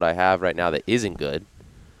I have right now that isn't good.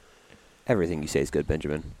 Everything you say is good,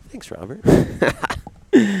 Benjamin. Thanks, Robert.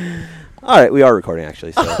 All right, we are recording,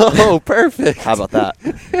 actually. So. Oh, perfect. How about that?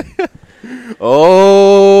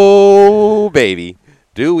 Oh, baby.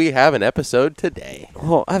 Do we have an episode today?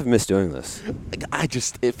 Well, I've missed doing this.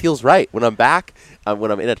 It feels right. When I'm back,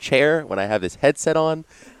 when I'm in a chair, when I have this headset on,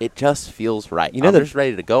 it just feels right. I'm just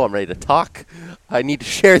ready to go. I'm ready to talk. I need to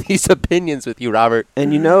share these opinions with you, Robert.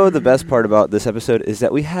 And you know the best part about this episode is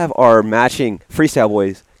that we have our matching Freestyle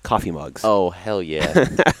Boys coffee mugs. Oh, hell yeah.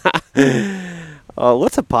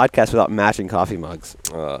 What's a podcast without matching coffee mugs?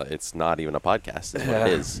 It's not even a podcast. Is what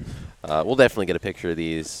it is. We'll definitely get a picture of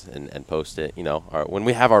these and post it. You know, when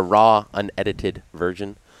we have our raw, unedited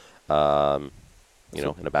version, in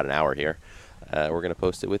about an hour here, we're gonna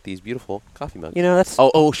post it with these beautiful coffee mugs. You know, that's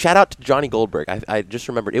shout out to Johnny Goldberg. I just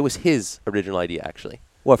remembered it was his original idea actually.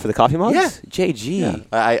 What, for the coffee mugs? Yeah. JG. Yeah.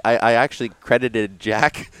 I actually credited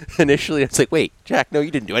Jack initially. It's like, wait, Jack, no,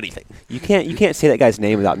 you didn't do anything. You can't say that guy's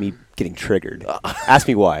name without me getting triggered. Ask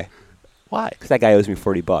me why. Why? Because that guy owes me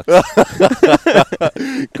 $40.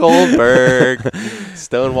 Goldberg,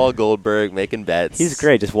 Stonewall Goldberg, making bets. He's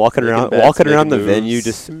great, just walking around the venue.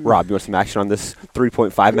 Just Rob, you want some action on this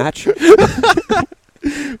 3.5 match?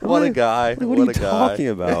 What a guy! What are you talking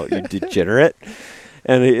about, you degenerate?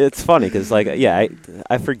 And it's funny because, I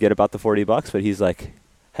forget about the $40, but he's like,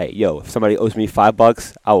 "Hey, yo, if somebody owes me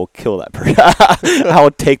 $5, I will kill that person. I will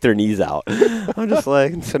take their knees out." I'm just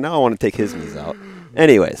like, so now I want to take his knees out.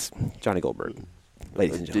 Anyways, Johnny Goldberg,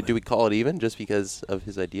 ladies and gentlemen. Do we call it even just because of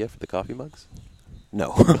his idea for the coffee mugs?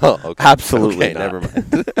 No. Oh, okay. Absolutely not. Never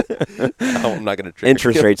mind. I'm not going to trigger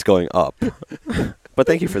interest rates going up. But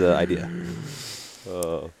thank you for the idea.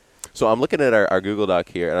 So I'm looking at our Google Doc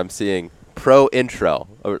here, and I'm seeing pro intro,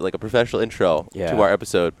 or like a professional intro to our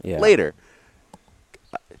episode later.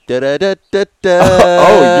 You're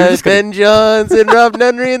just Ben Johns and Rob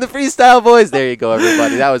Nunnery and the Freestyle Boys. There you go,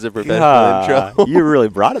 everybody. That was a professional intro. You really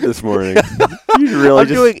brought it this morning. I'm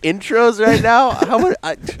doing intros right now.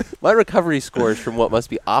 My recovery scores from what must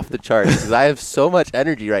be off the charts because I have so much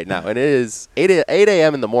energy right now, and it is 8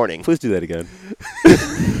 a.m. in the morning. Please do that again.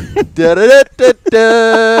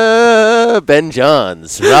 Ben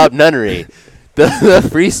Johns, Rob Nunnery, the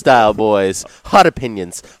Freestyle Boys, hot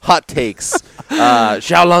opinions, hot takes,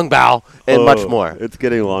 Xiao Long Bao, and much more. It's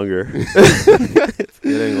getting longer. It's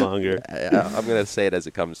getting longer. I'm going to say it as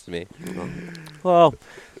it comes to me. Well,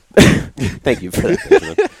 thank you for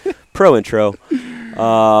that. Pro intro.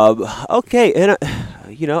 Okay, and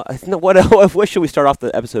what should we start off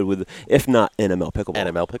the episode with, if not NML Pickleball?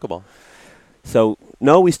 NML Pickleball. So,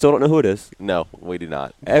 no, we still don't know who it is. No, we do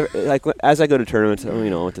not. As I go to tournaments,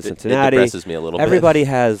 went to Cincinnati. It depresses me a little bit. Everybody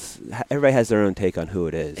has their own take on who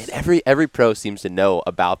it is. And every pro seems to know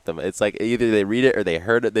about them. It's like either they read it or they've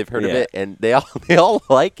heard of it, and they all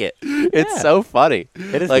like it. It's so funny.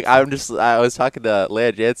 It is like I was talking to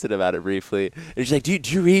Leah Jansen about it briefly, and she's like, "Do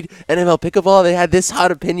you read NML Pickleball? They had this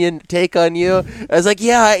hot opinion take on you." I was like,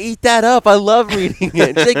 "Yeah, I eat that up. I love reading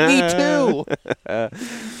it." She's like, "Me too."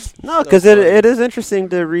 No, because it is interesting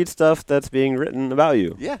to read stuff that's being written about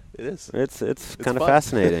you. Yeah, it is. It's kind of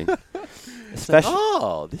fascinating.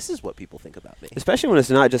 Especially, this is what people think about me. Especially when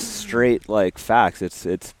it's not just straight facts.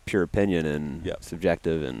 It's pure opinion and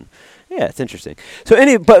subjective, and it's interesting.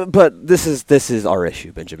 So but this is our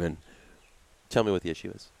issue, Benjamin. Tell me what the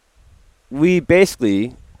issue is. We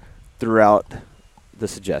basically threw out the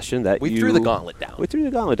suggestion that we threw the gauntlet down. We threw the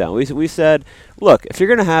gauntlet down. We said, look, if you're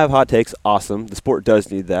going to have hot takes, awesome. The sport does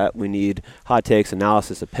need that. We need hot takes,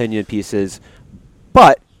 analysis, opinion pieces.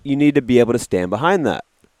 But you need to be able to stand behind that.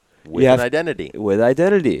 With an identity. With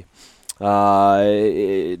identity.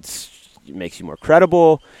 It makes you more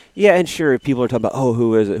credible. Yeah, and sure, people are talking about,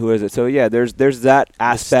 who is it? So, there's that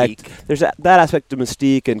aspect. Mystique. There's that aspect of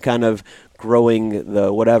mystique and kind of growing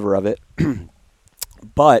the whatever of it.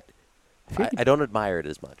 But I don't admire it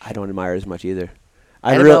as much. I don't admire it as much either.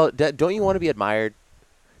 Don't you want to be admired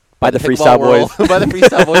by the Freestyle Boys? By the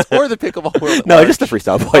Freestyle Boys or the Pickleball world? No, just the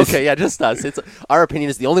Freestyle Boys. Okay, yeah, just us. Our opinion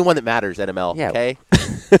is the only one that matters, NML, okay?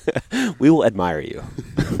 We will admire you.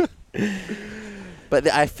 But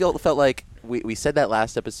I felt like we said that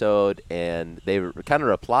last episode, and they kind of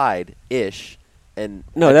replied-ish and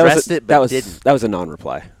addressed it, but didn't. That was a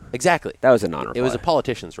non-reply. Exactly. That was a non-reply. It was a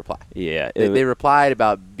politician's reply. Yeah. They replied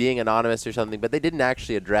about being anonymous or something, but they didn't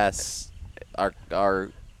actually address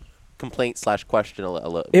our complaint / question a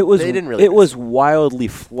little. They didn't really. It was it. wildly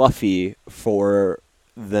fluffy for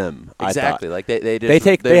them. Exactly. Like they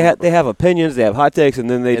have opinions, they have hot takes, and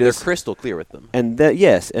then they're crystal clear with them. And then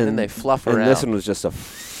they fluff around. And this one was just a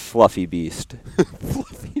fluffy beast.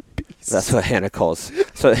 Fluffy beast. That's what Hannah calls.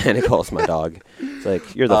 That's what Hannah calls my dog. It's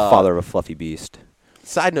like, you're the father of a fluffy beast.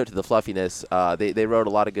 Side note to the fluffiness, they wrote a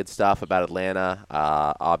lot of good stuff about Atlanta.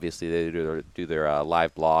 Obviously, they do their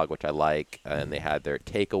live blog, which I like, and they had their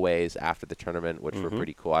takeaways after the tournament, which were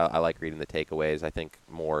pretty cool. I like reading the takeaways. I think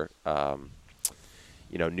more,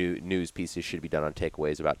 news pieces should be done on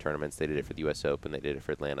takeaways about tournaments. They did it for the U.S. Open. They did it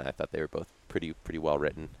for Atlanta. I thought they were both pretty well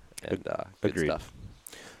written and good Agreed. stuff.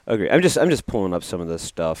 Agree. I'm just pulling up some of the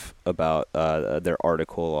stuff about their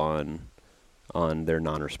article on their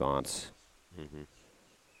non-response. Mm-hmm.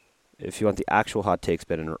 If you want the actual hot takes,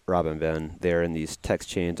 Ben and Rob and Ben, they're in these text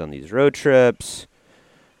chains on these road trips.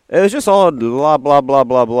 It was just all blah, blah, blah,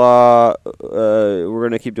 blah, blah. We're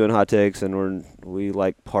going to keep doing hot takes, and we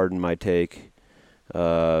like pardon my take. It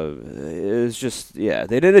was just, they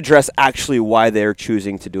didn't address actually why they're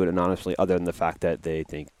choosing to do it anonymously other than the fact that they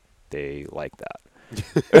think they like that.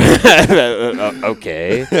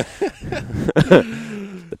 Okay. The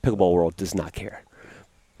pickleball world does not care.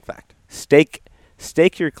 Fact. Stake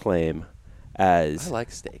your claim as... I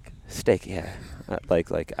like steak. Steak, yeah.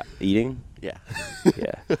 Like eating? Yeah.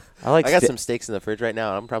 Yeah. I got some steaks in the fridge right now,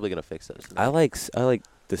 and I'm probably going to fix those tonight. I like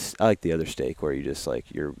the other steak where you just like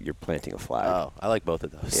you're planting a flag. Oh, I like both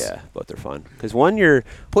of those. Yeah, both are fun. Because one you're...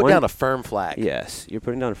 Putting down a firm flag. Yes, you're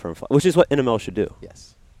putting down a firm flag, which is what NML should do.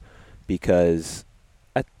 Yes. Because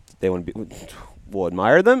they want to be... We'll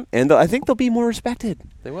admire them, and I think they'll be more respected.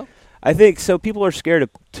 They will. I think so. People are scared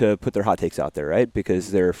to put their hot takes out there, right? Because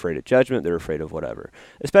they're afraid of judgment. They're afraid of whatever.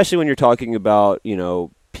 Especially when you're talking about,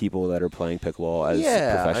 people that are playing pickleball as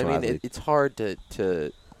professional athletes. It's hard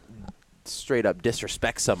to straight up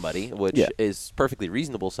disrespect somebody, which is perfectly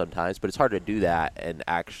reasonable sometimes, but it's hard to do that and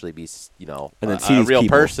actually be, and then see a these real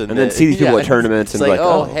people, person. And then see these people at tournaments and like,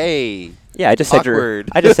 oh, hey. Yeah, I just awkward.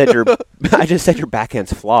 said your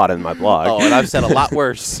backhand's flawed in my blog. Oh, and I've said a lot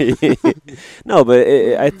worse. No, but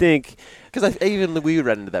I think because we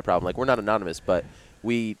run into that problem. Like, we're not anonymous, but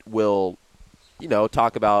we will,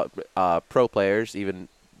 talk about pro players, even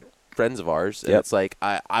friends of ours. And it's like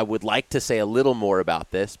I would like to say a little more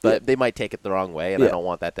about this, but they might take it the wrong way, and I don't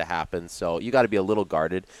want that to happen. So you got to be a little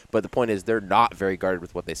guarded. But the point is, they're not very guarded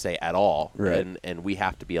with what they say at all, right. and we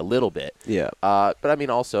have to be a little bit. Yeah. But I mean,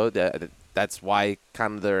 also that's why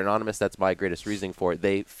kind of they're anonymous. That's my greatest reasoning for it.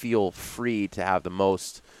 They feel free to have the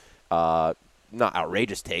most, not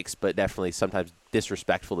outrageous takes, but definitely sometimes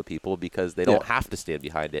disrespectful to people because they don't have to stand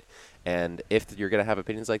behind it. And if you're going to have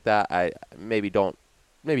opinions like that, I maybe tone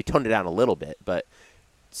it down a little bit, but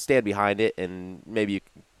stand behind it, and maybe you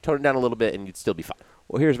tone it down a little bit and you'd still be fine.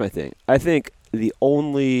 Well, here's my thing. I think the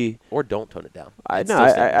only... Or don't tone it down. I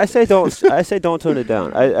say don't. I say don't tone it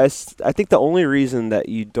down. I think the only reason that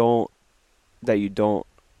you don't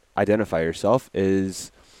identify yourself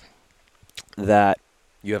is that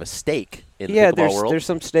you have a stake in the pickleball world. There's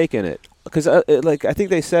some stake in it. Because I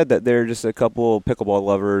think they said that they're just a couple pickleball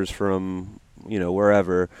lovers from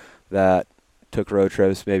wherever that took road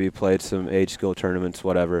trips, maybe played some age skill tournaments,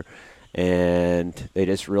 whatever, and they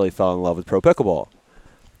just really fell in love with pro pickleball.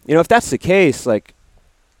 If that's the case, like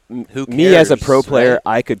who cares, me as a pro player,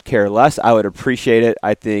 right? I could care less. I would appreciate it.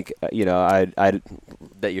 I think I'd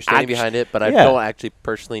that you're standing behind it, but I don't actually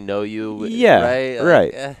personally know you. Yeah, right.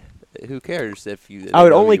 Right. Who cares if you? I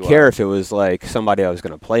would only care if it was like somebody I was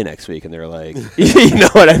going to play next week, and they're like, you know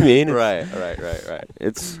what I mean? Right.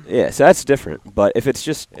 It's so that's different. But if it's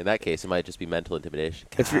just in that case, it might just be mental intimidation.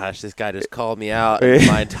 Gosh, this guy just called me out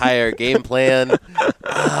my entire game plan.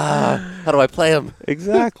 How do I play him?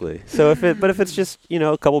 Exactly. So if it's just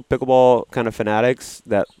a couple pickleball kind of fanatics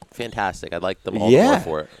that fantastic. I'd like them all more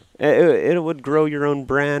for it. It would grow your own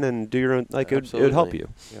brand and do your own it would help you.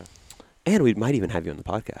 Yeah. And we might even have you on the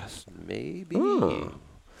podcast. Maybe. Oh.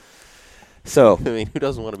 So, I mean, who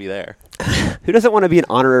doesn't want to be there? Who doesn't want to be an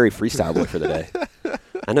honorary freestyle boy for the day?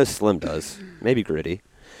 I know Slim does. Maybe Gritty.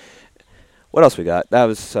 What else we got? That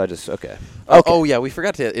was okay. Oh yeah, we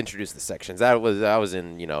forgot to introduce the sections. That was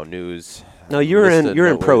in news. No, you're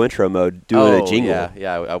in pro intro mode doing a jingle.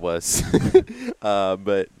 Yeah, I was.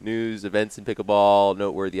 But news, events in pickleball,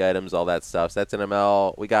 noteworthy items, all that stuff. So that's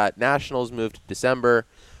NML. We got Nationals moved to December.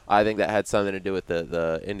 I think that had something to do with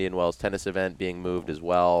the Indian Wells tennis event being moved as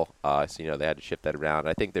well. So they had to shift that around.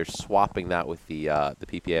 I think they're swapping that with the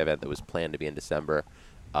PPA event that was planned to be in December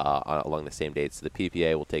along the same dates. So the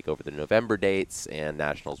PPA will take over the November dates, and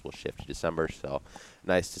Nationals will shift to December. So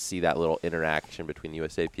nice to see that little interaction between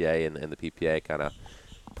USAPA and the PPA, kind of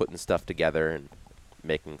putting stuff together and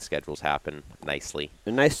making schedules happen nicely.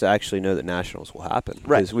 And nice to actually know that Nationals will happen.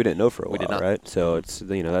 Right. Because we didn't know for a while, right? So it's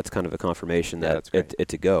that's kind of a confirmation that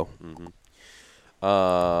it's to go. Mm-hmm.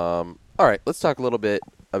 All right, let's talk a little bit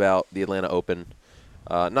about the Atlanta Open.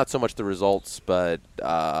 Not so much the results, but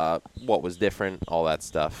what was different, all that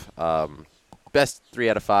stuff. Best 3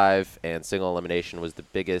 out of 5 and single elimination was the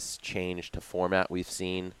biggest change to format we've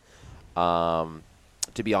seen.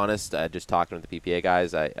 To be honest, just talking with the PPA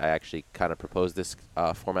guys, I actually kind of proposed this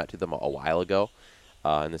format to them a while ago.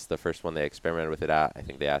 And this is the first one they experimented with it at. I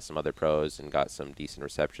think they asked some other pros and got some decent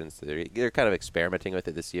receptions. So they're kind of experimenting with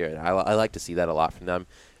it this year, and I like to see that a lot from them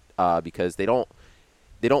because they don't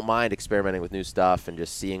mind experimenting with new stuff and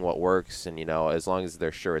just seeing what works. And, as long as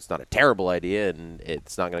they're sure it's not a terrible idea and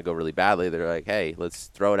it's not going to go really badly, they're like, hey, let's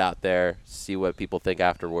throw it out there, see what people think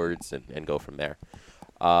afterwards, and go from there.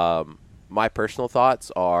 My personal thoughts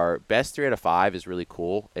are best 3 out of 5 is really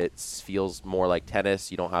cool. It feels more like tennis.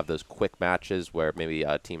 You don't have those quick matches where maybe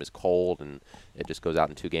a team is cold and it just goes out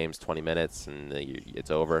in 2 games, 20 minutes, and it's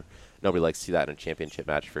over. Nobody likes to see that in a championship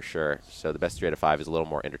match for sure. So the best 3 out of 5 is a little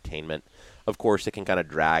more entertainment. Of course, it can kind of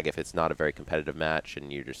drag if it's not a very competitive match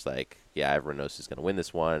and you're just like, yeah, everyone knows who's going to win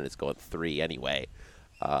this one, and it's going 3 anyway.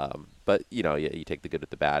 But, you take the good with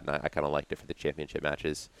the bad, and I kind of liked it for the championship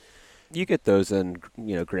matches. You get those in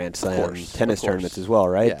Grand Slam tennis tournaments as well,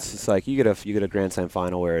 right? Yeah. It's like you get a Grand Slam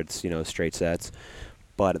final where it's straight sets,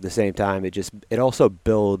 but at the same time it also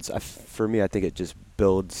builds. For me, I think it just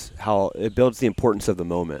builds the importance of the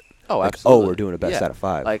moment. Oh, like, absolutely. Oh, we're doing a best out of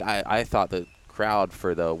 5. Like I thought the crowd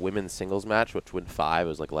for the women's singles match, which went 5, it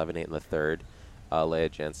was like 11-8 in the third. Leah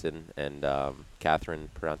Jensen and Catherine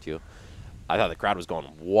Perantiu. I thought the crowd was going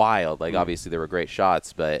wild. Like obviously there were great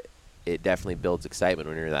shots, but it definitely builds excitement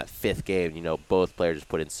when you're in that 5th game. Both players just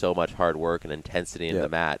put in so much hard work and intensity in the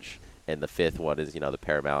match, and the 5th one is, the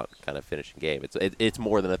paramount kind of finishing game. It's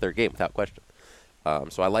more than a 3rd game without question.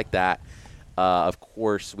 So I like that. Of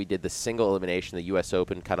course, we did the single elimination, the U.S.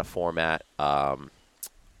 Open kind of format on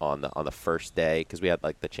the first day because we had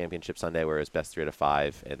like the championship Sunday where it was best 3 out of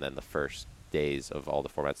 5, and then the first days of all the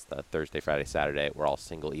formats, the Thursday, Friday, Saturday, were all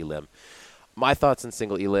single elim. My thoughts on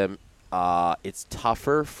single elim. It's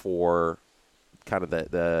tougher for kind of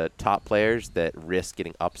the top players that risk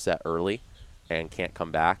getting upset early and can't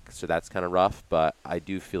come back, so that's kind of rough. But I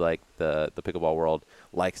do feel like the pickleball world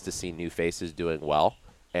likes to see new faces doing well,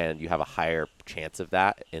 and you have a higher chance of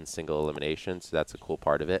that in single elimination, so that's a cool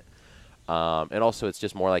part of it. And also, it's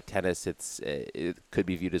just more like tennis. It could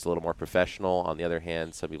be viewed as a little more professional. On the other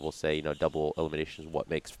hand, some people say, double elimination is what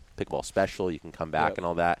makes pickleball special. You can come back and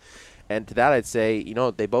all that. And to that, I'd say,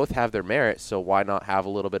 they both have their merit, so why not have a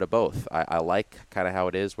little bit of both? I like kind of how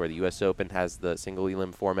it is, where the U.S. Open has the single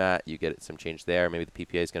elim format. You get some change there. Maybe the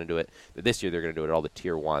PPA is going to do it. But this year, they're going to do it at all the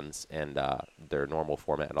Tier 1s and their normal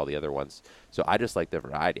format and all the other ones. So I just like the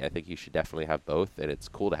variety. I think you should definitely have both, and it's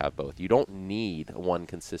cool to have both. You don't need one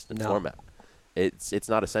consistent format. It's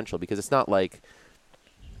not essential because it's not like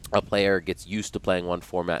a player gets used to playing one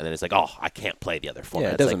format and then it's like, oh, I can't play the other format. Yeah,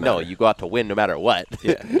 it it's doesn't like, matter. no, you go out to win no matter what.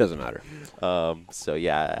 Yeah, it doesn't matter. So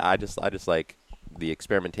yeah, I just like the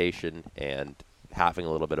experimentation and having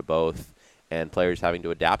a little bit of both, and players having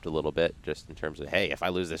to adapt a little bit just in terms of, hey, if I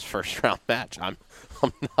lose this first round match, I'm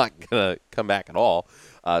not gonna come back at all.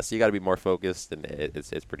 So you got to be more focused, and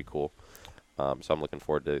it's pretty cool. So I'm looking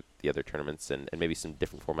forward to the other tournaments and maybe some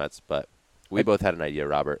different formats. But we both had an idea,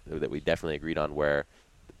 Robert, that we definitely agreed on.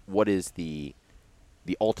 What is the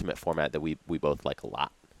ultimate format that we both like a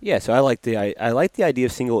lot? Yeah, so I like the idea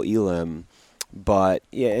of single elim, but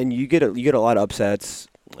yeah, and you get a lot of upsets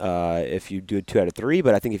if you do 2 out of 3.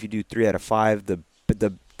 But I think if you do 3 out of 5,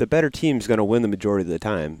 the better team's going to win the majority of the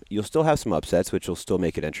time. You'll still have some upsets, which will still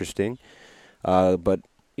make it interesting. But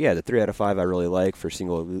yeah, the 3 out of 5 I really like for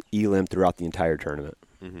single elim throughout the entire tournament.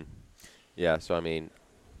 Mm-hmm. Yeah, so I mean,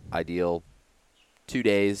 ideal 2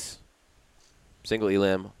 days, single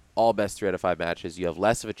elim, all best 3 out of 5 matches. You have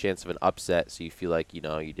less of a chance of an upset, so you feel like, you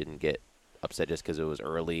didn't get upset just because it was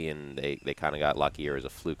early and they kind of got lucky or it was a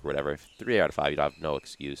fluke or whatever. If 3 out of 5, you'd have no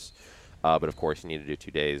excuse. But, of course, you need to do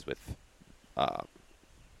 2 days with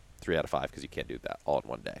 3 out of 5 because you can't do that all in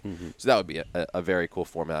one day. Mm-hmm. So that would be a very cool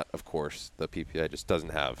format. Of course, the PPA just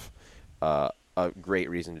doesn't have a great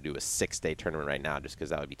reason to do a 6-day tournament right now just because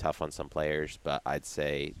that would be tough on some players. But I'd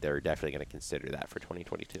say they're definitely going to consider that for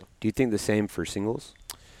 2022. Do you think the same for singles?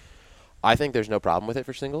 I think there's no problem with it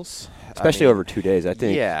for singles. Especially over 2 days, I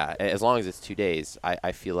think. Yeah, as long as it's 2 days.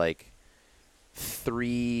 I feel like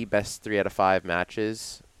 3 best 3 out of 5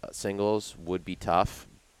 matches, singles, would be tough.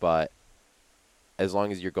 But as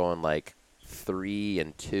long as you're going like 3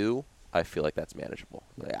 and 2, I feel like that's manageable.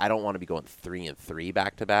 I don't want to be going 3 and 3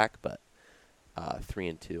 back to back, but 3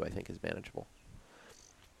 and 2 I think is manageable.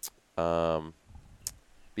 But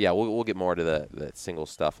yeah, we'll get more to the single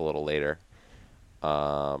stuff a little later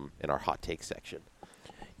in our hot take section.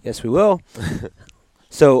 Yes, we will.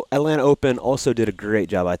 So Atlanta Open also did a great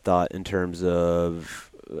job, I thought, in terms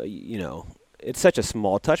of, it's such a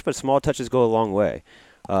small touch, but small touches go a long way.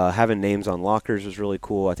 Having names on lockers was really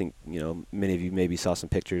cool. I think, many of you maybe saw some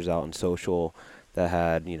pictures out on social that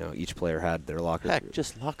had, each player had their locker. Heck,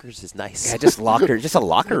 just lockers is nice. Yeah, just a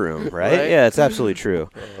locker room, right? Yeah, it's absolutely true.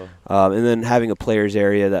 And then having a players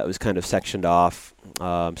area that was kind of sectioned off,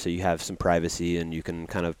 so you have some privacy and you can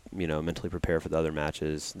kind of, mentally prepare for the other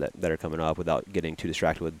matches that are coming up without getting too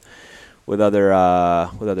distracted with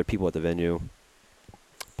other people at the venue.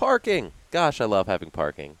 Parking. Gosh, I love having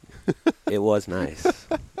parking. It was nice.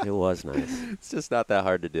 It was nice. It's just not that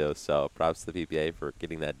hard to do. So props to the PPA for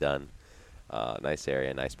getting that done. Nice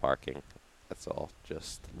area, nice parking. That's all.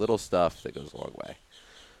 Just little stuff that goes a long way.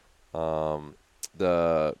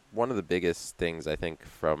 One of the biggest things I think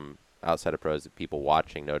from outside of pros that people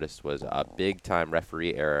watching noticed was a big time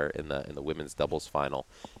referee error in the women's doubles final.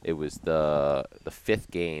 It was the fifth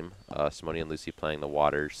game. Simone and Lucy playing the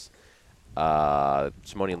Waters.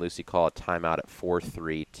 Simone and Lucy call a timeout at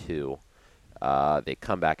 4-3-2. They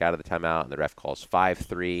come back out of the timeout and the ref calls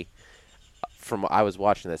 5-3. I was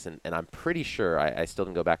watching this, and I'm pretty sure, I still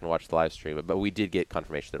didn't go back and watch the live stream, but we did get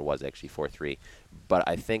confirmation that it was actually 4-3. But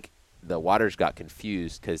I think the Waters got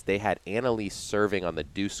confused because they had Annalise serving on the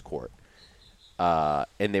deuce court, and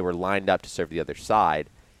they were lined up to serve the other side.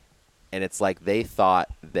 And it's like they thought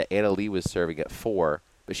that Annalise was serving at 4,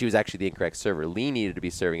 but she was actually the incorrect server. Lee needed to be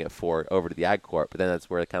serving at 4 over to the ag court, but then that's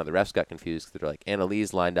where kind of the refs got confused because they're like,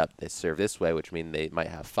 Annalise lined up, they serve this way, which means they might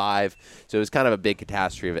have 5. So it was kind of a big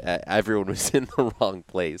catastrophe. Everyone was in the wrong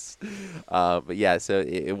place. But yeah, so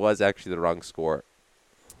it was actually the wrong score.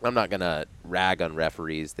 I'm not going to rag on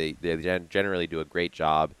referees. They generally do a great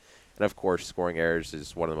job. And of course, scoring errors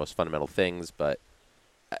is one of the most fundamental things, but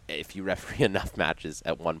if you referee enough matches,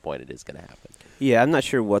 at one point it is going to happen. Yeah, I'm not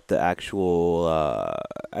sure what the actual.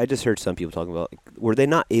 I just heard some people talking about. Were they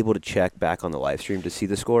not able to check back on the live stream to see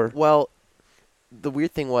the score? Well, the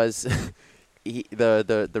weird thing was,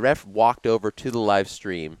 the ref walked over to the live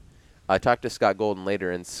stream. I talked to Scott Golden later,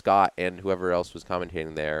 and Scott and whoever else was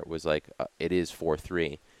commentating there was like, "It is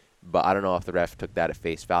 4-3." But I don't know if the ref took that at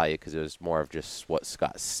face value because it was more of just what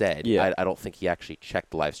Scott said. Yeah. I don't think he actually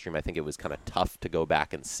checked the live stream. I think it was kind of tough to go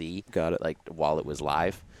back and see. Got it. Like while it was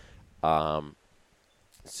live.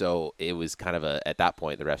 So it was kind of at that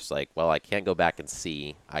point, the ref's like, well, I can't go back and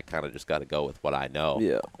see. I kind of just got to go with what I know.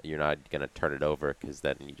 Yeah. You're not going to turn it over because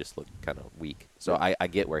then you just look kind of weak. So I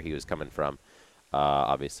get where he was coming from.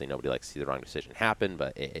 Obviously, nobody likes to see the wrong decision happen,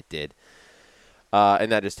 but it did.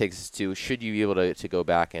 And that just takes us to, should you be able to go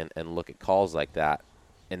back and look at calls like that?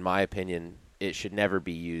 In my opinion, it should never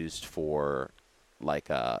be used for like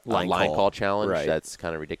a line call challenge. Right. That's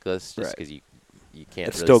kind of ridiculous just because you can't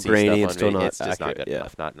it's really still see grainy stuff and still not it's just accurate, not good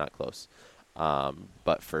enough, not close.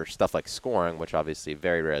 But for stuff like scoring, which obviously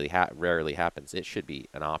very rarely happens, it should be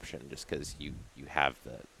an option just because you have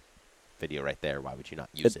the video right there. Why would you not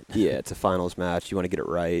use it? Yeah, it's a finals match. You want to get it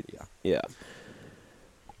right. Yeah.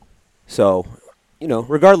 So,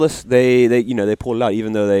 regardless, they pulled it out,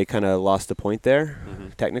 even though they kind of lost the point there. Mm-hmm.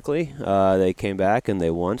 Technically, they came back and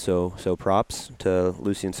they won. So props to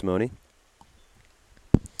Lucy and Simone.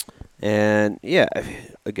 And yeah,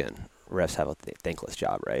 again, refs have a thankless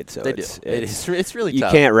job, right? So they do. It's really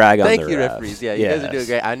tough. You can't rag on Thank the you, refs. referees. Yeah, you guys are doing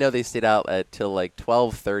great. I know they stayed out till like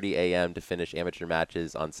 12:30 a.m. to finish amateur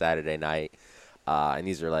matches on Saturday night. And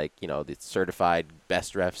these are like, the certified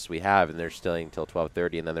best refs we have, and they're staying until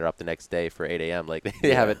 12:30, and then they're up the next day for 8 a.m. Like,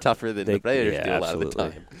 they have it tougher than the players do a lot of the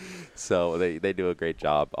time. So they do a great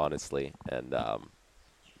job, honestly. And,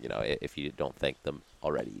 if you don't thank them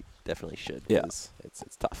already, you definitely should. Yeah.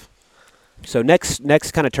 It's tough. So next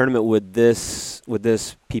kind of tournament with this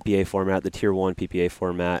PPA format, the Tier 1 PPA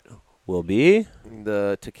format, will be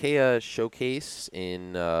the Takea Showcase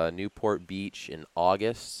in Newport Beach in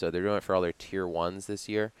August. So they're doing it for all their Tier 1s this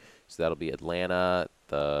year. So that'll be Atlanta,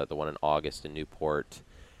 the one in August in Newport,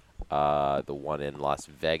 the one in Las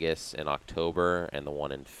Vegas in October, and the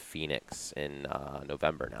one in Phoenix in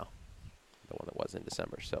November now, the one that was in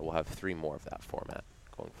December. So we'll have 3 more of that format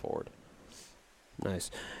going forward. Nice.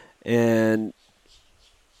 And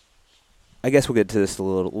I guess we'll get to this a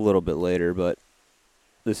little bit later, but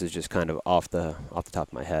this is just kind of off the top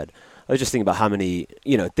of my head. I was just thinking about how many,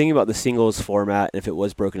 thinking about the singles format, and if it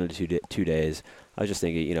was broken into two days, I was just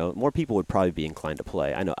thinking, more people would probably be inclined to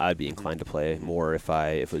play. I know I'd be inclined to play more if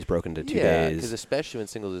it was broken into 2 days. Yeah, because especially when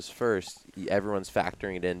singles is first, everyone's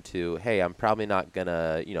factoring it into, hey, I'm probably not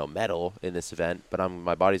gonna, medal in this event, but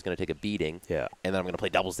my body's gonna take a beating. Yeah. And then I'm gonna play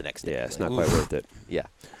doubles the next day. Yeah, it's not quite worth it. Yeah.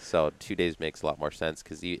 So 2 days makes a lot more sense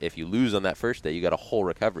because if you lose on that first day, you got a whole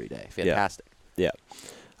recovery day. Fantastic. Yeah.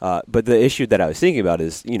 But the issue that I was thinking about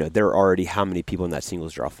is, there are already how many people in that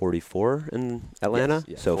singles draw? 44 in Atlanta?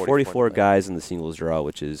 Yes, yeah, so 44 guys in the singles draw,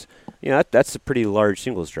 which is, that's a pretty large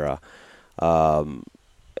singles draw. And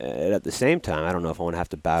at the same time, I don't know if I want to have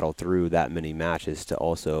to battle through that many matches to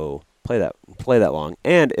also play that long.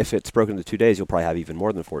 And if it's broken into 2 days, you'll probably have even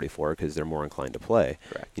more than 44 because they're more inclined to play.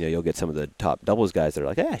 Correct. You'll get some of the top doubles guys that are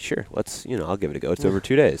like, yeah, sure, let's, I'll give it a go. It's over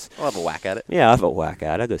 2 days. I'll have a whack at it. Yeah, I'll have a whack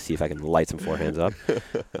at it. I'll go see if I can light some forehands up.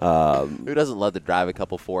 Who doesn't love to drive a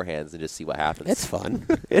couple forehands and just see what happens? It's fun.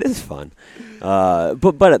 It is fun.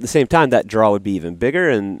 But at the same time, that draw would be even bigger,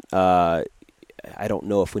 and I don't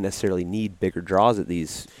know if we necessarily need bigger draws at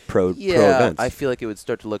these pro events. I feel like it would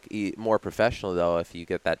start to look more professional, though, if you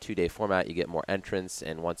get that 2-day format, you get more entrants,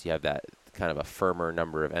 and once you have that kind of a firmer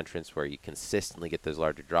number of entrants where you consistently get those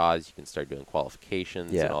larger draws, you can start doing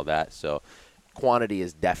qualifications and all that. So quantity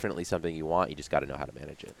is definitely something you want. You just got to know how to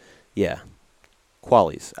manage it. Yeah.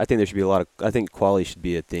 Qualies. I think there should be I think qualies should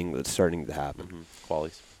be a thing that's starting to happen. Mm-hmm.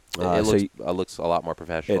 Qualies. It looks a lot more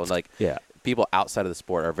professional. People outside of the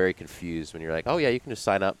sport are very confused when you're like, oh, yeah, you can just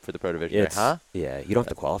sign up for the pro division. Like, huh? Yeah, you don't have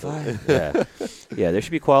to qualify. Yeah. Yeah, there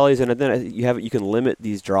should be qualies, and then you can limit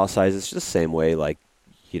these draw sizes just the same way like,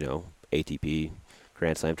 ATP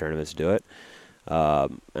Grand Slam tournaments do it.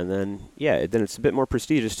 And then it's a bit more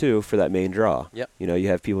prestigious, too, for that main draw. Yep. You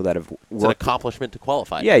have people that have worked. It's an accomplishment to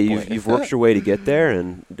qualify. Yeah, you've worked your way to get there,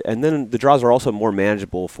 and then the draws are also more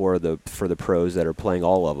manageable for the pros that are playing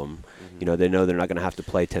all of them. They know they're not going to have to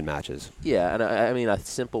play 10 matches. Yeah, and I mean, a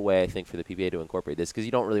simple way, I think, for the PBA to incorporate this, because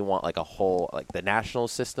you don't really want, like, a whole, like, the national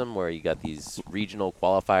system where you got these regional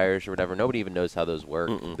qualifiers or whatever. Nobody even knows how those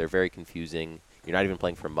work. They're very confusing. You're not even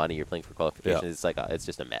playing for money. You're playing for qualifications. It's like it's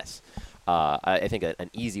just a mess. I think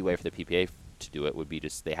an easy way for the PPA to do it would be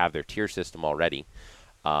just they have their tier system already.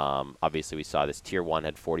 Obviously, we saw this Tier 1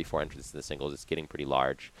 had 44 entrants in the singles. It's getting pretty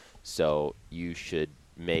large. So you should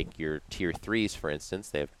make your Tier 3s, for instance.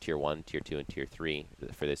 They have Tier 1, Tier 2, and Tier 3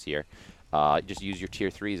 for this year. Just use your Tier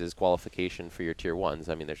 3s as qualification for your Tier 1s.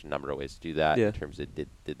 I mean, there's a number of ways to do that in terms of did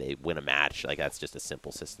they win a match. Like, that's just a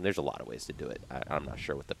simple system. There's a lot of ways to do it. I'm not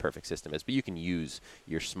sure what the perfect system is, but you can use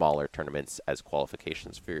your smaller tournaments as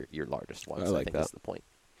qualifications for your largest ones. I think that's the point.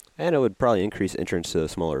 And it would probably increase entrance to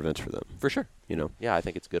smaller events for them. For sure. Yeah, I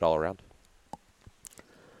think it's good all around.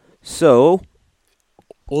 So,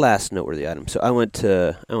 last noteworthy item. So I went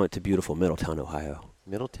to beautiful Middletown, Ohio.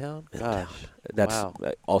 Middletown? Gosh. That's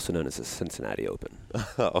also known as the Cincinnati Open.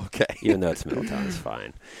 Okay. Even though it's Middletown, it's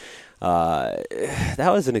fine.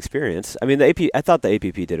 That was an experience. I mean, I thought the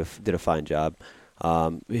APP did a fine job.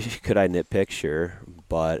 Could I nitpick? Sure,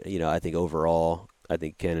 but I think overall,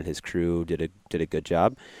 Ken and his crew did a good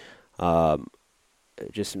job.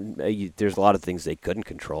 There's a lot of things they couldn't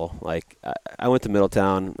control. Like I went to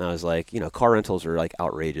Middletown, and I was like, car rentals are like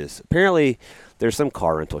outrageous. Apparently, there's some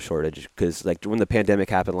car rental shortage because like when the pandemic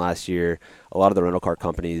happened last year, a lot of the rental car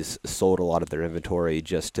companies sold a lot of their inventory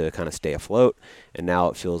just to kind of stay afloat. And now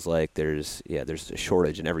it feels like there's a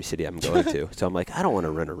shortage in every city I'm going to. So I'm like, I don't want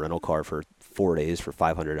to rent a rental car for 4 days for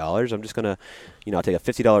 $500. I'm just gonna, I'll take a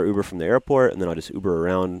 $50 Uber from the airport, and then I'll just Uber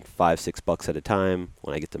around $5-6 at a time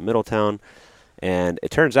when I get to Middletown. And it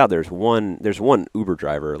turns out there's one Uber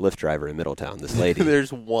driver, Lyft driver in Middletown. This lady.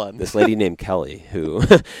 There's one. This lady named Kelly who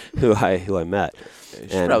I met. She's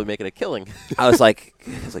probably making a killing. I was like,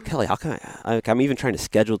 Kelly, how can I'm even trying to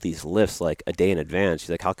schedule these lifts like a day in advance. She's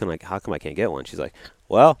like, how come I can't get one? She's like,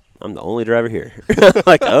 well, I'm the only driver here. I'm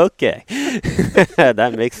like, okay,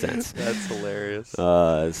 that makes sense. That's hilarious.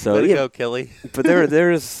 So way to go, Kelly. But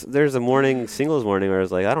there's a singles morning where I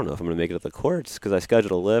was like, I don't know if I'm gonna make it at the courts because I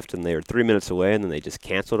scheduled a lift and they were 3 minutes away and then they just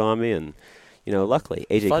canceled on me and luckily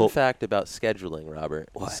AJ. Fun fact about scheduling, Robert.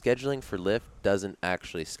 What? Scheduling for Lyft doesn't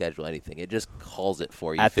actually schedule anything. It just calls it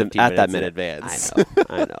for you at 15 minutes that minute in advance.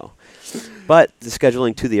 I know. But the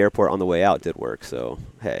scheduling to the airport on the way out did work. So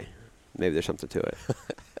hey, maybe there's something to it.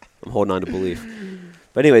 I'm holding on to belief.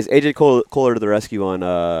 But anyways, AJ Kohler to the rescue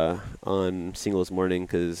on singles morning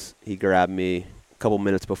because he grabbed me a couple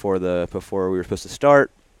minutes before we were supposed to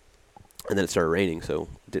start, and then it started raining, so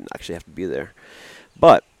didn't actually have to be there.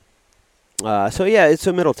 But it's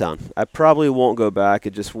a Middletown. I probably won't go back.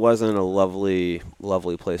 It just wasn't a lovely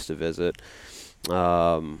place to visit.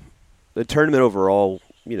 The tournament overall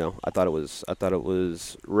I thought it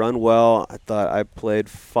was run well. I thought I played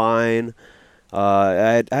fine.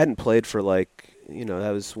 I hadn't played for that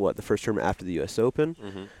was the first tournament after the U.S. Open,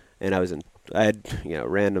 Mm-hmm. and I had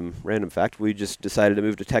random fact. We just decided to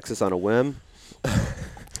move to Texas on a whim.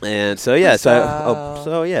 And so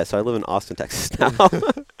so I live in Austin, Texas now,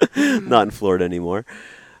 not in Florida anymore.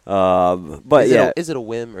 But is it a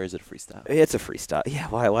whim or is it a freestyle? It's a freestyle. Yeah,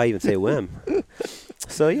 why even say whim?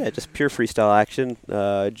 So yeah, just pure freestyle action.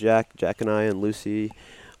 Jack and I and Lucy,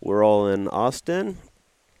 we're all in Austin,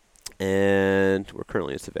 and we're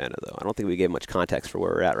currently in Savannah. Though I don't think we gave much context for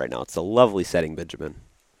where we're at right now. It's a lovely setting, Benjamin.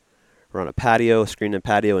 We're on a patio, screened-in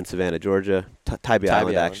patio in Savannah, Georgia, Tybee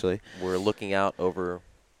Island, actually. We're looking out over.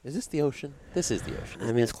 Is this the ocean? This is the ocean.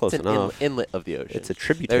 I mean, it's close enough. An inlet of the ocean. It's a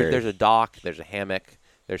tributary. There's a dock. There's a hammock.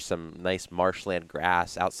 There's some nice marshland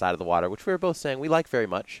grass outside of the water, which we were both saying we like very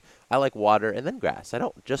much. I like water and then grass. I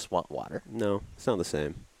don't just want water. No, it's not the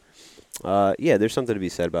same. Yeah, there's something to be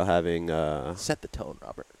said about having. Set the tone,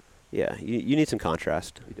 Robert. Yeah, you need some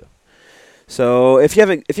contrast. We do. So if you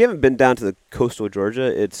haven't been down to the coastal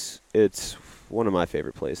Georgia, it's one of my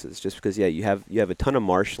favorite places. Just because you have a ton of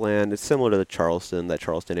marshland. It's similar to that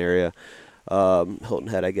Charleston area, Hilton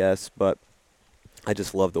Head, I guess. But I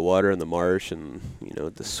just love the water and the marsh and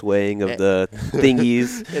the swaying of the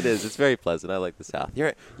thingies. It is. It's very pleasant. I like the South.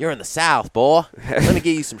 You're in the South, boy. Let me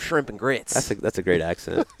get you some shrimp and grits. That's a great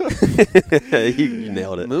accent. you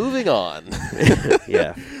nailed it. Moving on.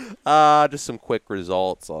 Yeah. Just some quick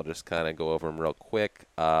results. I'll just kind of go over them real quick.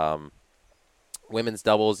 Women's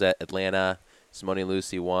doubles at Atlanta. Simone and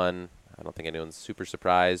Lucy won. I don't think anyone's super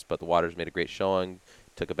surprised, but the Waters made a great showing.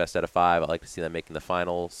 Took a best out of 5. I like to see them making the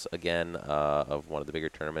finals again of one of the bigger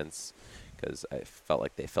tournaments because I felt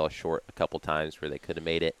like they fell short a couple times where they could have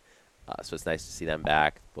made it. So it's nice to see them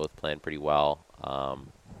back, both playing pretty well.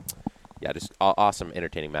 Just awesome,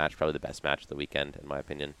 entertaining match. Probably the best match of the weekend, in my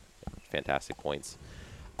opinion. Fantastic points.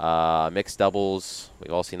 Mixed doubles,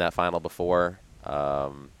 we've all seen that final before.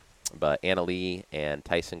 But Anna Lee and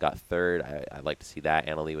Tyson got third. I'd like to see that.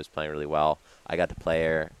 Anna Lee was playing really well. I got to play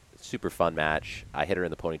her. Super fun match. I hit her in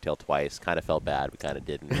the ponytail twice. Kind of felt bad. We kind of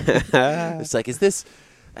didn't. It's like, is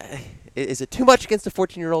it too much against a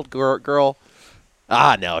 14-year-old girl?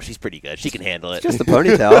 No, she's pretty good. She can handle it. It's just a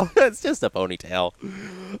ponytail. It's just a ponytail.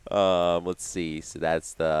 Let's see. So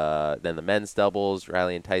that's then the men's doubles.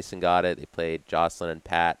 Riley and Tyson got it. They played Jocelyn and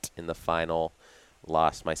Pat in the final.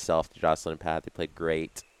 Lost myself to Jocelyn and Pat. They played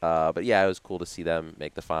great. But yeah, it was cool to see them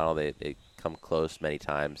make the final. They come close many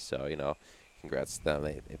times. So, congrats to them.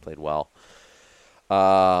 They played well.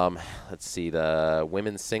 Let's see. The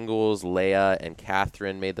women's singles, Leia and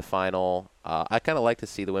Catherine made the final. I kind of like to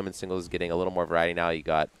see the women's singles getting a little more variety now. You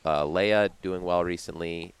got Leia doing well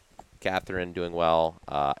recently, Catherine doing well,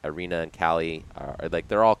 Irina and Callie are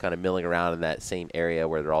they're all kind of milling around in that same area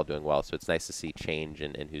where they're all doing well. So it's nice to see change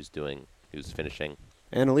in who's finishing.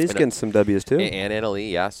 Annalee's getting some W's too. And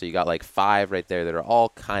Annalee, yeah. So you got 5 right there that are all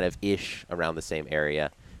kind of ish around the same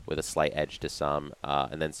area, with a slight edge to some.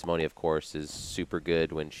 And then Simone, of course, is super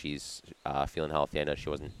good when she's feeling healthy. I know she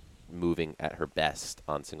wasn't moving at her best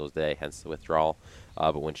on singles day, hence the withdrawal.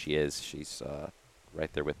 But when she is, she's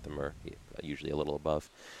right there with them, or usually a little above.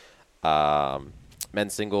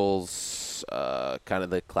 Men's singles, kind of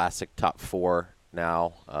the classic top 4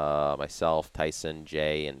 now. Myself, Tyson,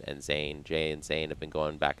 Jay, and Zane. Jay and Zane have been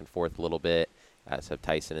going back and forth a little bit, as have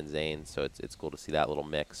Tyson and Zane, so it's cool to see that little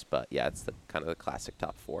mix. But yeah, it's the kind of the classic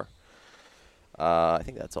top 4. I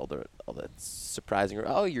think that's all that's surprising.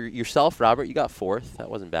 Oh, yourself, Robert, you got 4th. That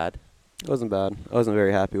wasn't bad. It wasn't bad. I wasn't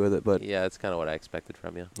very happy with it, but yeah, it's kind of what I expected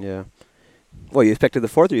from you. Yeah. Well, you expected the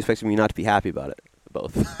 4th, or you expected me not to be happy about it?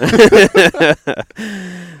 Both.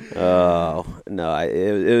 Oh no!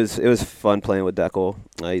 It was fun playing with Deckel.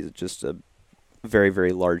 He's just a very,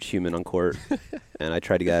 very large human on court, and I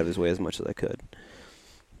tried to get out of his way as much as I could.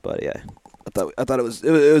 But yeah, I thought it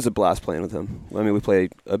was a blast playing with him. I mean, we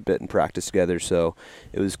played a bit in practice together, so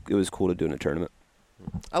it was cool to do in a tournament.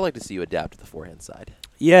 I like to see you adapt to the forehand side.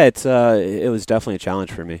 Yeah, it was definitely a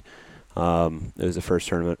challenge for me. It was the first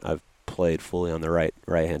tournament I've played fully on the right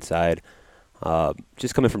hand side.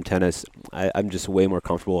 Just coming from tennis, I'm just way more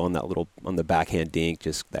comfortable on the backhand dink,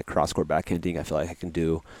 just that cross-court backhand dink. I feel like I can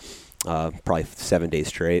do probably 7 days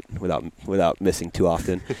straight without missing too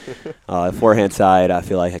often. Forehand side, I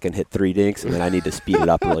feel like I can hit 3 dinks, and then I need to speed it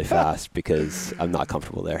up really fast because I'm not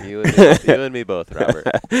comfortable there. You and me both, Robert.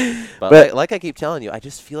 But like I keep telling you, I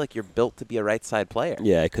just feel like you're built to be a right side player.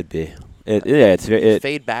 Yeah, it could be.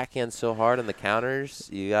 Fade backhand so hard on the counters.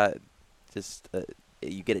 You got just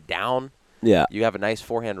you get it down. Yeah. You have a nice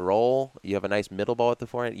forehand roll. You have a nice middle ball with the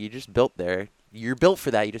forehand. You just built there you're built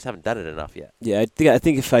for that. You just haven't done it enough yet. Yeah, I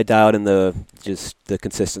think if I dialed in the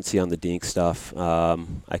consistency on the dink stuff,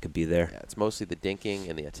 I could be there. Yeah, it's mostly the dinking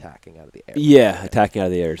and the attacking out of the air. Yeah, attacking out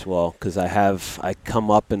of the air as well, because I come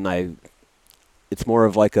up and it's more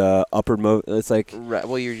of like a upward move. It's like right.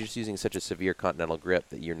 Well, you're just using such a severe continental grip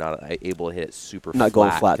that you're not able to hit it super not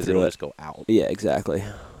going flat because through it'll it. just go out. Yeah, exactly.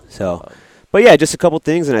 So. But yeah, just a couple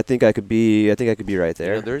things, and I think I could be right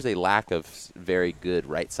there. There's a lack of very good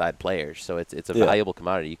right side players, so it's a valuable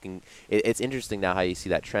commodity. It's interesting now how you see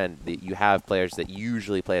that trend. That you have players that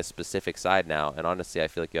usually play a specific side now, and honestly, I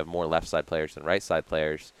feel like you have more left side players than right side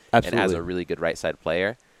players. Absolutely. And as a really good right side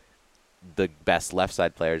player, the best left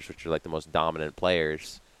side players, which are like the most dominant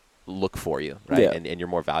players, look for you, right? Yeah. And you're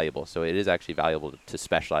more valuable. So it is actually valuable to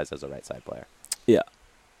specialize as a right side player. Yeah.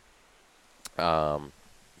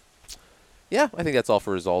 Yeah, I think that's all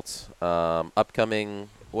for results. Upcoming,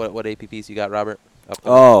 what APPs you got, Robert?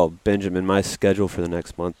 Upcoming? Oh, Benjamin, my schedule for the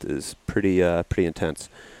next month is pretty intense.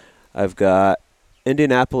 I've got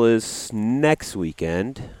Indianapolis next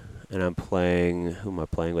weekend, and I'm playing. Who am I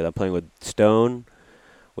playing with? I'm playing with Stone,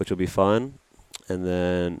 which will be fun. And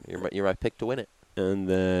then you're my pick to win it. And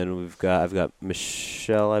then I've got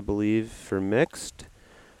Michelle, I believe, for mixed,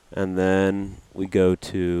 and then we go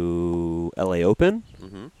to LA Open,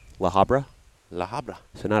 La Habra. La Habra.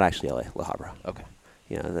 So not actually LA, La Habra. Okay.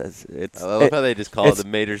 Yeah, it's. I love how they just call it the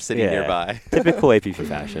major city nearby. Typical APP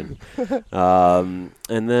fashion. And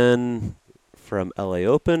then from LA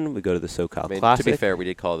Open, we go to the SoCal Classic. To be fair, we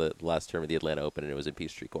did call the last term of the Atlanta Open, and it was in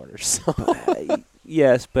Peachtree Corners. So.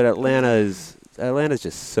 Yes, but Atlanta's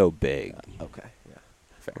just so big. Okay. Yeah.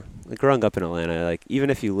 Fair. Like, growing up in Atlanta, like even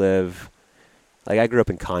if you live, like I grew up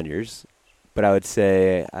in Conyers, but I would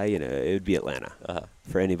say it would be Atlanta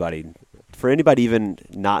for anybody. For anybody even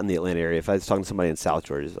not in the Atlanta area, if I was talking to somebody in South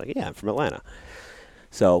Georgia, it's like, yeah, I'm from Atlanta.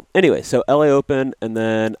 So anyway, LA Open, and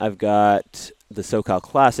then I've got the SoCal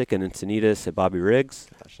Classic in Encinitas at Bobby Riggs.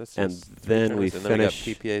 Gosh, and then we finish. Then we got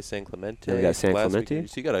PPA San Clemente. Then we got San Clemente. Weekend.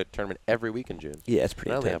 So you got a tournament every week in June. Yeah, it's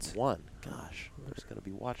pretty intense. I only have one. Gosh, I'm just gonna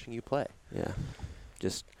be watching you play. Yeah,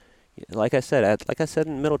 just. Like I said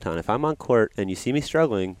in Middletown, if I'm on court and you see me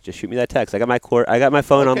struggling, just shoot me that text. I got my phone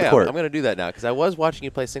on the court. I'm going to do that now because I was watching you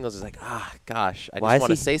play singles. It's like, gosh, I just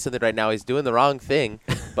want to say something right now. He's doing the wrong thing,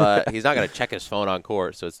 but he's not going to check his phone on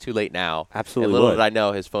court, so it's too late now. Absolutely. And little did I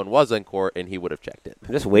know his phone was on court, and he would have checked it.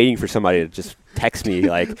 I'm just waiting for somebody to just text me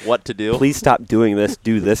like, what to do? Please stop doing this.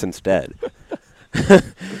 Do this instead.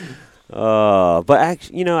 But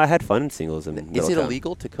actually, I had fun in singles in Middletown. Is it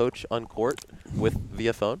illegal to coach on court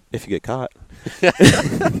via phone? If you get caught.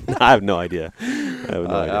 I have no idea.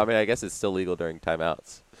 I mean, I guess it's still legal during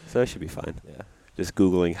timeouts. So it should be fine. Yeah. Just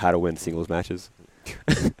Googling how to win singles matches.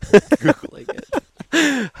 Googling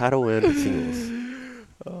it. How to win singles.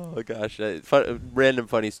 Oh, gosh. Random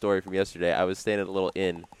funny story from yesterday. I was staying at a little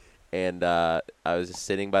inn, and I was just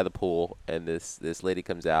sitting by the pool, and this lady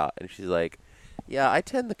comes out, and she's like, yeah, I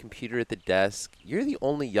tend the computer at the desk. You're the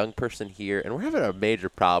only young person here, and we're having a major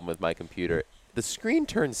problem with my computer. The screen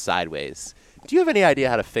turns sideways. Do you have any idea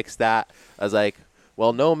how to fix that? I was like,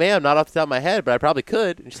 well, no, ma'am, not off the top of my head, but I probably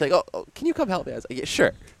could. And she's like, oh, can you come help me? I was like, yeah,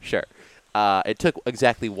 sure. It took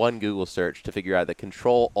exactly one Google search to figure out that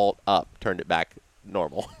Control-Alt-Up turned it back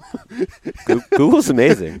normal. Google's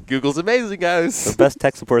amazing. Google's amazing, guys. The best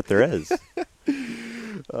tech support there is.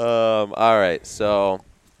 All right, so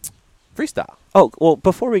freestyle. Oh, well,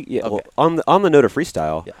 before we on the note of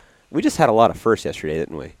freestyle, we just had a lot of firsts yesterday,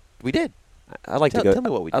 didn't we? We did. I'd like to go. Tell me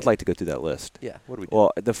what we did. I'd like to go through that list. Yeah, what did we do?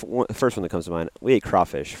 Well, the first one that comes to mind, we ate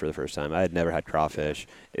crawfish for the first time. I had never had crawfish.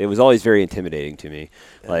 It was always very intimidating to me.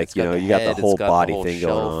 Yeah, you got the whole body thing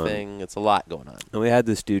going on. It's a lot going on. And we had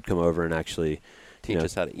this dude come over and actually teach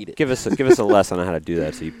us how to eat it. Give us a lesson on how to do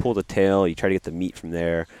that. So you pull the tail, you try to get the meat from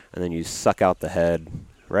there, and then you suck out the head.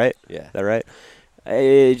 Right? Yeah. Is that right?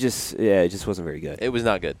 It just wasn't very good. It was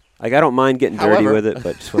not good. Like, I don't mind getting dirty with it,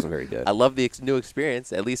 but it just wasn't very good. I love the new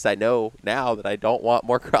experience. At least I know now that I don't want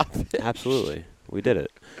more crawfish. Absolutely. We did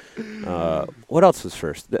it. What else was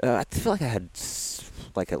first? I feel like I had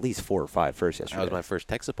at least 4 or 5 first yesterday. That was my first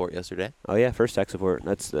tech support yesterday. Oh, yeah, first tech support.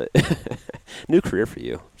 That's new career for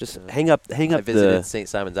you. Just hang up I visited St.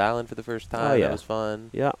 Simon's Island for the first time. Oh, yeah. That was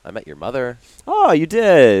fun. Yeah. I met your mother. Oh, you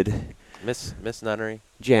did. Miss Nunnery.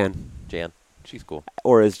 Jan. She's cool.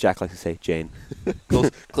 Or as Jack likes to say, Jane.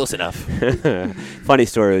 Close enough. Funny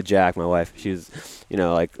story with Jack, my wife. She was,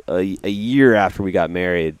 like a year after we got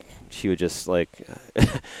married, she would just like,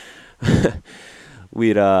 I'd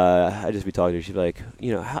just be talking to her. She'd be like,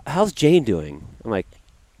 how's Jane doing? I'm like,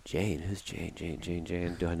 Jane? Who's Jane?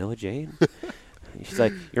 Jane. Do I know a Jane? She's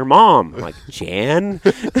like, your mom. I'm like, Jan?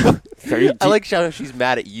 I like how she's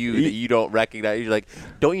mad at you that you don't recognize. You're like,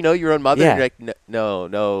 don't you know your own mother? Yeah. You're like,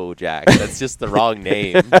 no, Jack. That's just the wrong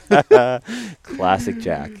name. Classic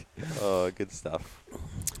Jack. Oh, good stuff.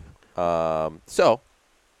 So,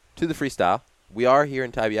 to the freestyle. We are here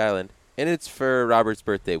in Tybee Island, and it's for Robert's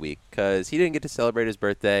birthday week because he didn't get to celebrate his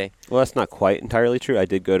birthday. Well, that's not quite entirely true. I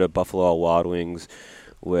did go to Buffalo Wild Wings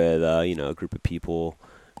with a group of people,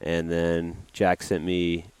 and then Jack sent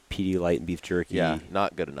me Pedialyte and beef jerky. Yeah,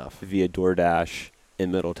 not good enough. Via DoorDash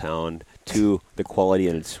in Middletown to the Quality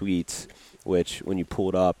Inn Suites, which when you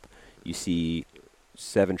pulled up, you see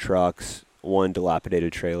 7 trucks, 1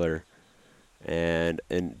 dilapidated trailer, and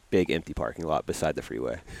a big empty parking lot beside the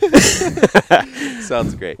freeway.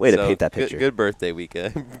 Sounds great. Way to paint that picture. Good birthday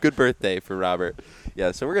weekend. Good birthday for Robert.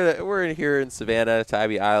 Yeah, so we're in here in Savannah,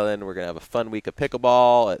 Tybee Island. We're gonna have a fun week of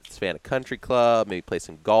pickleball at Savannah Country Club. Maybe play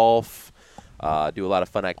some golf. Do a lot of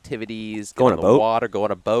fun activities. Go on a boat. Water. Go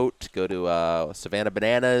on a boat. Go to Savannah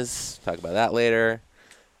Bananas. Talk about that later.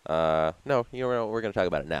 No, we're gonna talk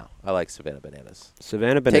about it now. I like Savannah Bananas.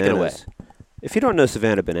 Savannah Bananas. Take it away. If you don't know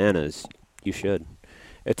Savannah Bananas, you should.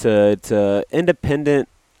 It's a independent.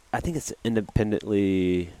 I think it's independent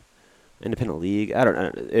league. I don't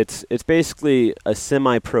know. It's basically a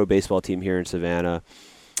semi-pro baseball team here in Savannah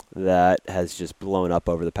that has just blown up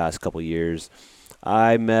over the past couple years.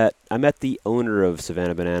 I met the owner of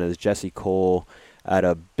Savannah Bananas, Jesse Cole, at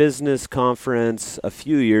a business conference a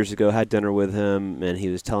few years ago. Had dinner with him, and he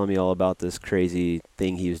was telling me all about this crazy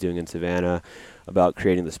thing he was doing in Savannah, about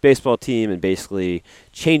creating this baseball team and basically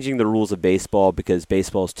changing the rules of baseball because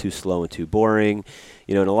baseball is too slow and too boring.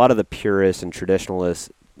 And a lot of the purists and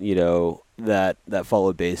traditionalists, that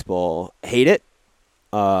follow baseball hate it.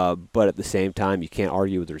 But at the same time, you can't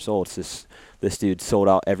argue with the results. This dude sold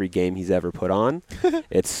out every game he's ever put on.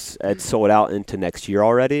 It's sold out into next year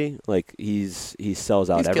already. Like he sells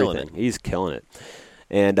out everything. He's killing it.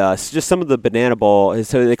 And so just some of the banana ball.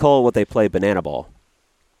 So they call it what they play banana ball.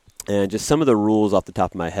 And just some of the rules off the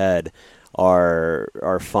top of my head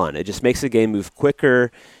are fun. It just makes the game move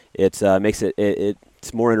quicker. It makes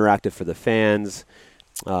it's more interactive for the fans.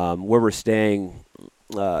 Where we're staying,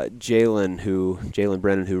 Jalen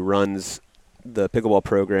Brennan, who runs the pickleball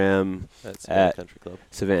program at Country Club.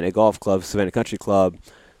 Savannah Country Club. Savannah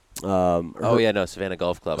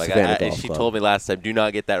Golf Club. She told me last time, do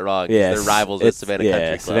not get that wrong. Yes, they're rivals with Savannah Country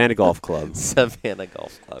Club. Savannah Golf Club. Savannah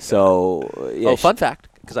Golf Club. So, fun fact,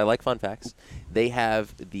 because I like fun facts. They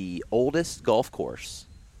have the oldest golf course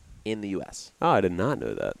in the U.S. Oh, I did not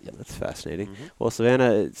know that. Yep. That's fascinating. Mm-hmm. Well,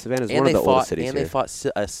 Savannah's one of the oldest cities and here. they fought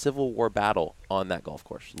a Civil War battle on that golf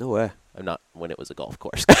course. No way. I'm not when it was a golf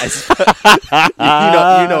course, guys. you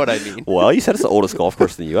know what I mean. Well, you said it's the oldest golf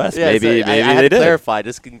course in the U.S. Yeah, maybe I they had to did. clarify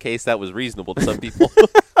just in case that was reasonable to some people.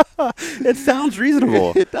 It sounds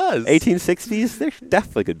reasonable. It does. 1860s, there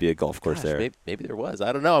definitely could be a golf course there. Maybe there was.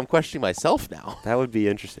 I don't know. I'm questioning myself now. That would be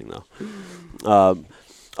interesting, though.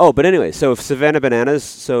 But anyway, so Savannah Bananas,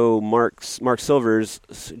 so Mark Silvers,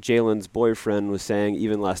 Jalen's boyfriend, was saying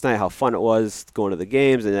even last night how fun it was going to the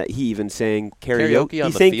games, and that he even sang karaoke.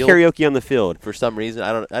 On he sang the field? Karaoke on the field. For some reason,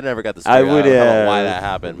 I never got the story. I don't know why that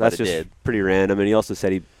happened, that's but it just did. pretty random. And he also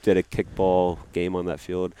said he did a kickball game on that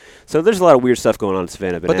field. So there's a lot of weird stuff going on in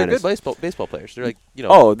Savannah Bananas. But they're good baseball players. They're like they're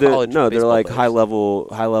like players. high level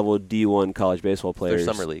D1 college baseball players.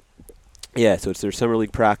 They're summer league. Yeah, so it's their summer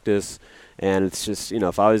league practice. And it's just,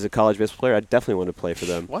 if I was a college baseball player, I'd definitely want to play for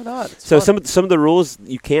them. Why not? It's so fun. some of the rules,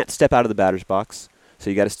 you can't step out of the batter's box. So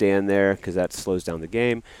you got to stay in there because that slows down the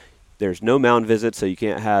game. There's no mound visits, so you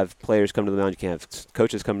can't have players come to the mound. You can't have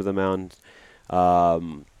coaches come to the mound.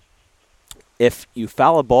 If you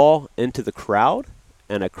foul a ball into the crowd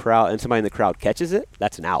and somebody in the crowd catches it,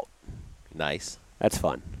 that's an out. Nice. That's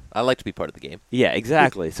fun. I like to be part of the game. Yeah,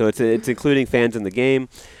 exactly. So it's including fans in the game.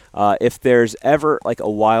 If there's ever like a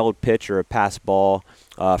wild pitch or a pass ball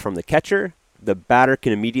from the catcher, the batter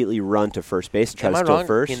can immediately run to first base and try to steal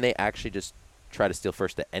first. Can they actually just try to steal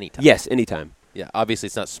first at any time? Yes, anytime. Yeah, obviously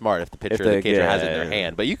it's not smart if the pitcher or the catcher has it in their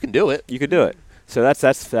hand, but you can do it. You can do it. So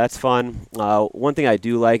that's fun. One thing I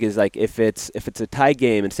do like is like if it's a tie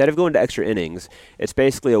game, instead of going to extra innings, it's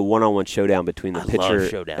basically a one-on-one showdown between the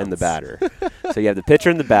pitcher and the batter. So you have the pitcher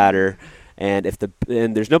and the batter. And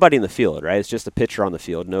there's nobody in the field, right? It's just the pitcher on the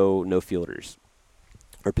field, no fielders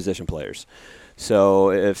or position players. So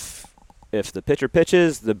if the pitcher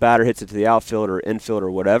pitches, the batter hits it to the outfield or infield or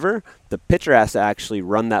whatever, the pitcher has to actually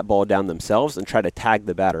run that ball down themselves and try to tag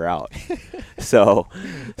the batter out. So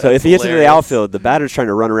if he hits it to the outfield, the batter's trying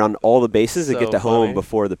to run around all the bases and get to home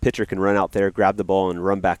before the pitcher can run out there, grab the ball, and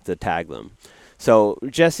run back to tag them. So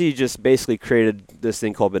Jesse just basically created this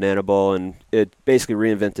thing called Banana Bowl, and it basically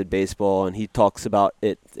reinvented baseball. And he talks about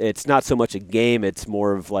it. It's not so much a game; it's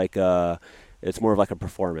more of like a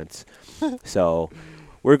performance. So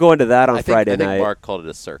we're going to that on Friday night. I think Mark called it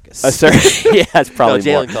a circus. A circus? Yeah, that's probably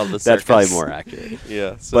no, more. Jalen called it a circus. That's probably more accurate.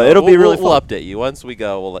 Yeah, so but it'll be really fun. We'll update you once we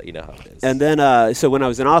go. We'll let you know how it is. And then, so when I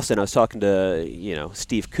was in Austin, I was talking to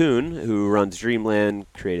Steve Kuhn, who runs Dreamland,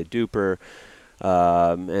 created Duper.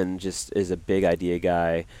 And just is a big idea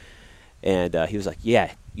guy. And he was like,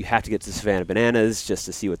 yeah, you have to get to Savannah Bananas just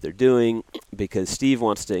to see what they're doing, because Steve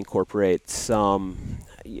wants to incorporate some,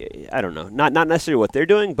 I don't know, not necessarily what they're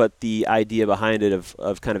doing, but the idea behind it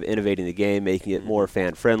of kind of innovating the game, making it more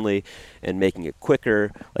fan-friendly and making it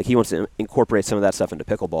quicker. Like, he wants to incorporate some of that stuff into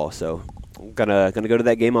pickleball. So I'm gonna go to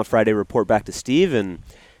that game on Friday, report back to Steve, and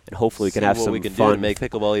hopefully we can have some we can fun. do to make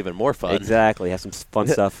pickleball even more fun. Exactly. Have some fun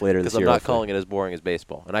stuff later this year. Because I'm not calling it as boring as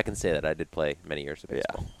baseball. And I can say that. I did play many years of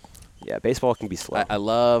baseball. Yeah, baseball can be slow. I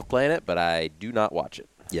love playing it, but I do not watch it.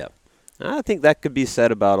 Yeah. I think that could be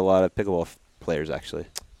said about a lot of pickleball players, actually.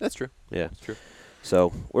 That's true. Yeah. That's true.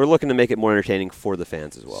 So we're looking to make it more entertaining for the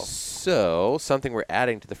fans as well. So something we're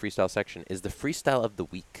adding to the freestyle section is the freestyle of the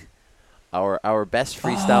week. Our best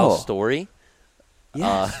freestyle story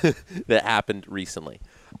that happened recently.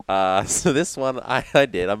 So this one I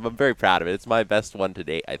did. I'm very proud of it. It's my best one to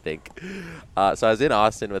date, I think. So I was in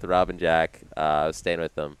Austin with Rob and Jack. I was staying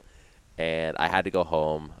with them, and I had to go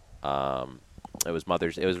home. It was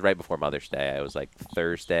right before Mother's Day. It was like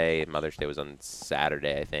Thursday. Mother's Day was on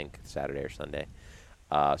Saturday, I think, Saturday or Sunday.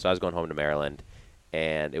 So I was going home to Maryland,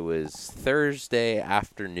 and it was Thursday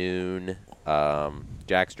afternoon.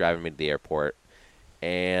 Jack's driving me to the airport,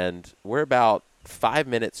 and we're about 5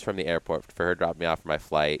 minutes from the airport for her to drop me off for my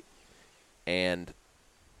flight. And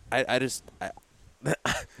I said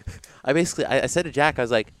to Jack, I was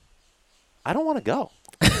like, I don't want to go.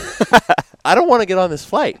 I don't want to get on this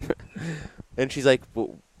flight. And she's like,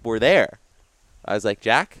 we're there. I was like,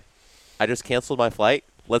 Jack, I just canceled my flight.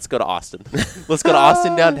 Let's go to Austin. Let's go to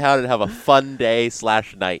Austin downtown and have a fun day /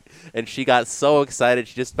 night. And she got so excited.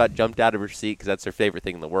 She just about jumped out of her seat because that's her favorite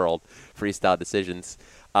thing in the world, freestyle decisions.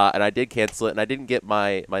 And I did cancel it, and I didn't get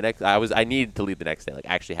my next. I needed to leave the next day. Like,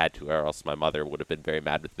 I actually had to, or else my mother would have been very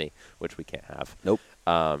mad with me, which we can't have. Nope.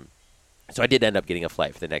 So I did end up getting a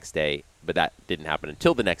flight for the next day, but that didn't happen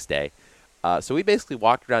until the next day. So we basically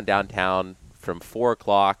walked around downtown from 4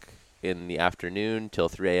 o'clock in the afternoon till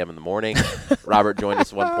 3 a.m. in the morning. Robert joined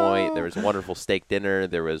us at one point. There was a wonderful steak dinner.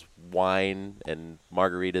 There was wine and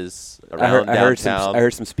margaritas around downtown. I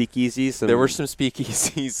heard some speakeasies. There were some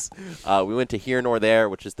speakeasies. We went to Here Nor There,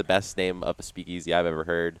 which is the best name of a speakeasy I've ever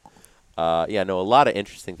heard. A lot of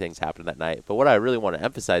interesting things happened that night. But what I really want to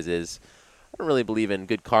emphasize is I don't really believe in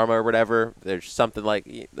good karma or whatever. There's something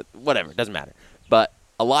like whatever. It doesn't matter. But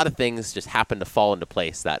a lot of things just happened to fall into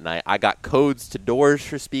place that night. I got codes to doors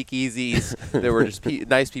for speakeasies. There were just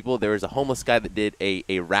nice people. There was a homeless guy that did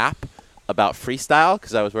a rap about freestyle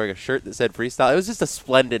because I was wearing a shirt that said freestyle. It was just a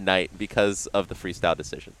splendid night because of the freestyle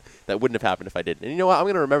decision. That wouldn't have happened if I didn't. And you know what? I'm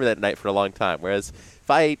going to remember that night for a long time. Whereas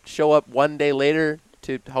if I show up one day later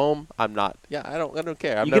to home, I'm not. Yeah, I don't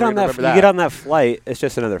care. I'm never going to remember that. You get on that flight, it's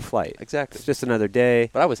just another flight. Exactly. It's just another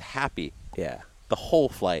day. But I was happy. Yeah. The whole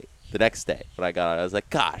flight. The next day when I got on, I was like,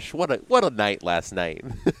 gosh, what a night last night.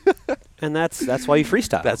 And that's why you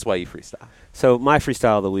freestyle. That's why you freestyle. So my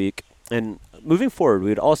freestyle of the week, and moving forward,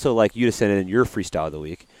 we'd also like you to send in your freestyle of the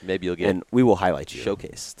week. Maybe you'll get and we will highlight you.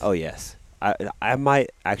 Showcased. Oh, yes. I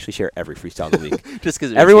might actually share every freestyle of the week. Just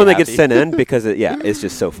because everyone that gets sent in, because it's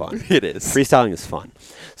just so fun. It is. Freestyling is fun.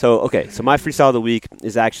 So my freestyle of the week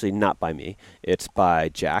is actually not by me. It's by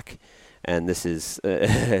Jack. And this is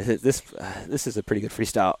this is a pretty good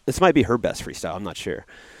freestyle. This might be her best freestyle. I'm not sure.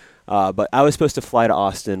 But I was supposed to fly to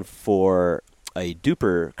Austin for a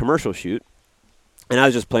Duper commercial shoot, and I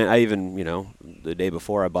was just planning. I even the day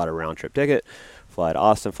before I bought a round trip ticket, fly to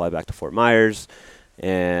Austin, fly back to Fort Myers,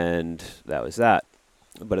 and that was that.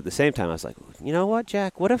 But at the same time, I was like, you know what,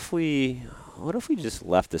 Jack? What if we just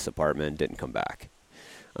left this apartment and didn't come back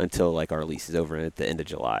until like our lease is over at the end of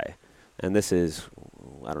July? And this is,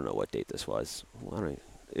 I don't know what date this was.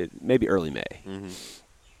 Maybe early May. Mm-hmm.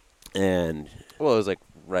 And it was like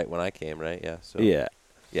right when I came, right? Yeah. So yeah.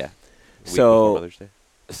 Week so Mother's Day.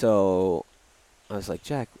 So I was like,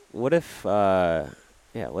 Jack, what if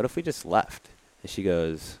we just left? And she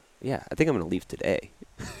goes, yeah, I think I'm gonna leave today.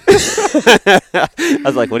 I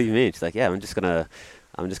was like, what do you mean? She's like, yeah, I'm just gonna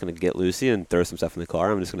get Lucy and throw some stuff in the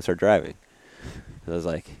car. I'm just gonna start driving. And I was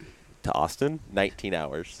like, to Austin? 19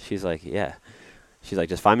 hours. She's like, yeah. she's like,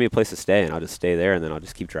 just find me a place to stay, and I'll just stay there, and then I'll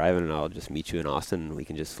just keep driving, and I'll just meet you in Austin, and we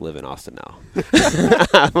can just live in Austin now.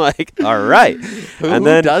 I'm like, all right.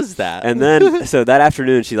 Who does that? And then, so that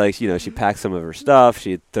afternoon, she she packs some of her stuff.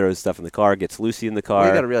 She throws stuff in the car, gets Lucy in the car. What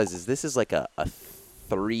you got to realize is this is like a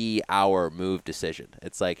 3-hour move decision.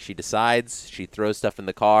 It's like she decides, she throws stuff in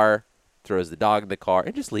the car, throws the dog in the car,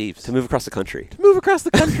 and just leaves. To move across the country.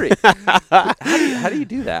 How do you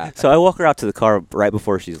do that? So I walk her out to the car right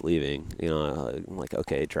before she's leaving. I'm like,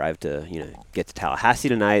 okay, drive to, get to Tallahassee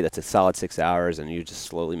tonight. That's a solid 6 hours, and you just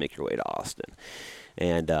slowly make your way to Austin.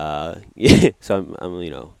 And so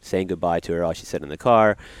I'm saying goodbye to her while she's sitting in the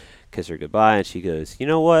car, kiss her goodbye, and she goes, you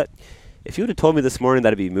know what? If you would have told me this morning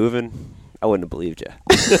that I'd be moving, I wouldn't have believed you.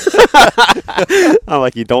 I'm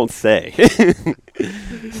like, you don't say.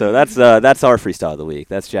 So that's our freestyle of the week.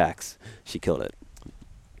 That's Jack's. She killed it.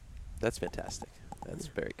 That's fantastic. That's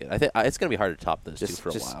very good. I think it's going to be hard to top those two for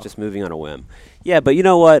a while. Just moving on a whim. Yeah, but you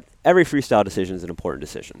know what? Every freestyle decision is an important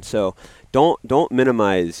decision. So don't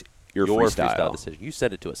minimize your freestyle decision. You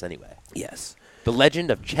sent it to us anyway. Yes. The legend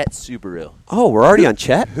of Chet Subaru. Oh, we're already on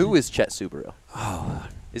Chet? Who is Chet Subaru? Oh.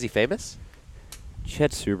 Is he famous? Chet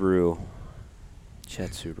Subaru. I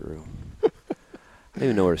don't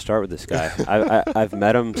even know where to start with this guy. I've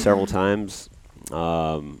met him several times.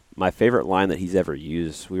 My favorite line that he's ever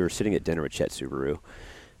used, we were sitting at dinner with Chet Subaru,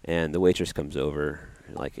 and the waitress comes over,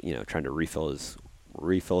 trying to refill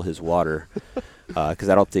his water, because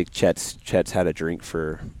I don't think Chet's had a drink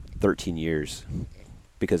for 13 years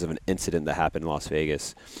because of an incident that happened in Las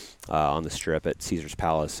Vegas on the Strip at Caesar's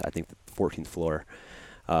Palace, I think the 14th floor.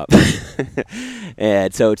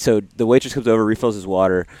 And so the waitress comes over, refills his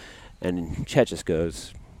water, and Chet just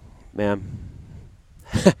goes, "Ma'am,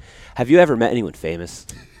 have you ever met anyone famous?"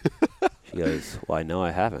 She goes, "Well, no,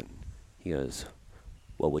 I haven't." He goes,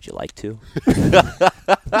 "Well, would you like to?"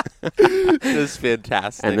 That's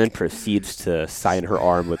fantastic. And then proceeds to sign her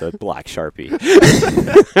arm with a black Sharpie.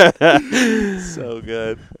 So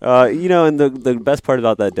good. And the best part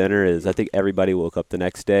about that dinner is I think everybody woke up the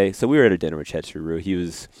next day. So we were at a dinner with Chet Subaru. He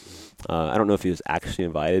was, I don't know if he was actually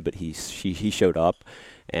invited, but he showed up.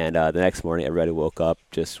 And the next morning, everybody woke up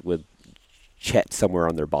just with Chet somewhere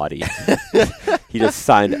on their body. He just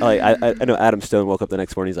signed. Like I know Adam Stone woke up the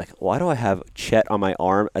next morning. He's like, "Why do I have Chet on my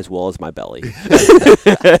arm as well as my belly?"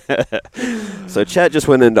 So Chet just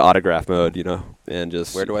went into autograph mode, and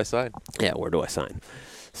just. Where do I sign? Yeah, where do I sign?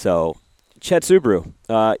 So Chet Subaru.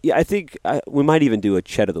 I think we might even do a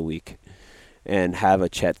Chet of the week, and have a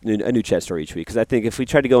new Chet story each week. Because I think if we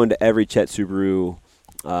tried to go into every Chet Subaru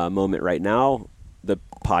moment right now, the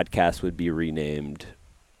podcast would be renamed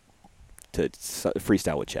to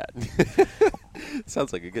Freestyle with Chet.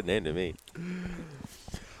 Sounds like a good name to me.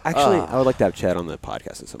 Actually, I would like to have Chet on the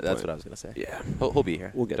podcast at some point. That's what I was going to say. Yeah. He'll be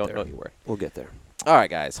here. We'll get there. Don't you worry. We'll get there. All right,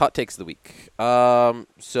 guys. Hot takes of the week.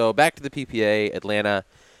 So back to the PPA, Atlanta.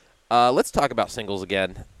 Let's talk about singles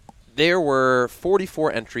again. There were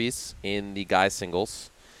 44 entries in the guys' singles.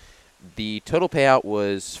 The total payout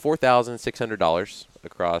was $4,600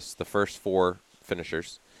 across the first 4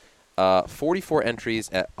 finishers. 44 entries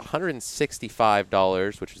at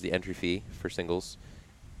 $165, which is the entry fee for singles,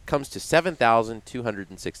 comes to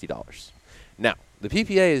 $7,260. Now, the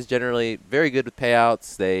PPA is generally very good with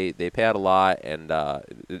payouts. They pay out a lot, and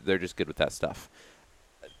they're just good with that stuff.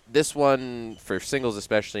 This one, for singles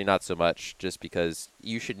especially, not so much, just because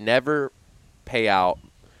you should never pay out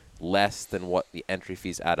less than what the entry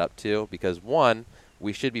fees add up to, because, one,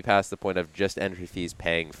 we should be past the point of just entry fees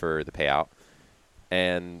paying for the payout,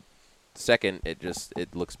 and second,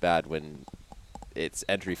 it looks bad when its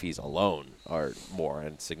entry fees alone are more,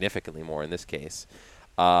 and significantly more in this case.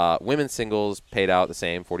 Women's singles paid out the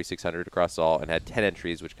same, $4,600 across all, and had 10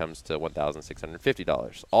 entries, which comes to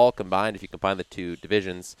 $1,650. All combined, if you combine the two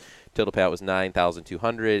divisions, total payout was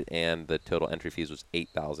 $9,200, and the total entry fees was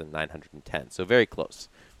 $8,910. So very close.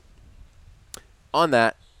 On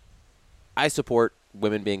that, I support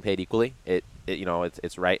women being paid equally.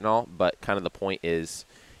 It's right and all, but kind of the point is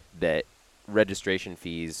that registration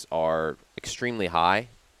fees are extremely high,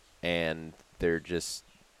 and they're just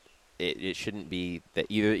it shouldn't be that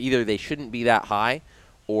either they shouldn't be that high,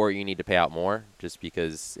 or you need to pay out more, just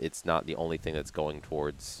because it's not the only thing that's going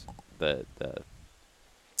towards the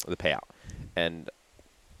payout. And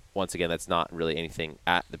once again, that's not really anything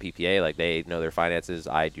at the PPA. Like, they know their finances,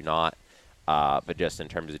 I do not. But just in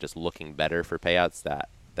terms of just looking better for payouts, that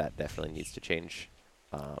definitely needs to change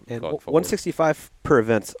And going forward. 165 per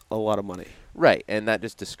event's a lot of money. Right, and that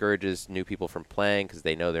just discourages new people from playing because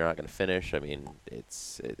they know they're not going to finish. I mean,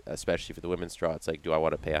 especially for the women's draw, it's like, do I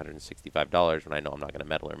want to pay $165 when I know I'm not going to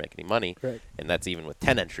medal or make any money? Right. And that's even with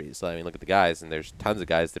 10 entries. So, I mean, look at the guys, and there's tons of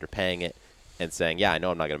guys that are paying it and saying, yeah, I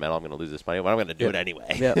know I'm not going to medal, I'm going to lose this money, but I'm going to do it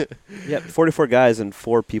anyway. Yeah, 44 guys and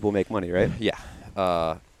 4 people make money, right? Yeah.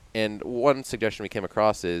 And one suggestion we came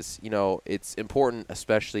across is, it's important,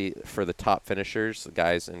 especially for the top finishers,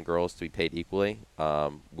 guys and girls, to be paid equally.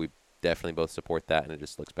 We definitely both support that, and it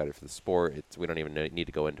just looks better for the sport. We don't even need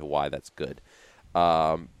to go into why that's good.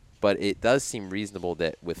 But it does seem reasonable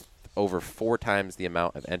that with over 4 times the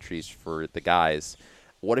amount of entries for the guys,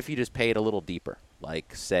 what if you just paid a little deeper?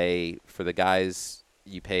 Like, say, for the guys,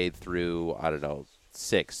 you paid through,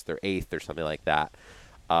 6th or 8th or something like that.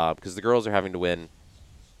 Because the girls are having to win,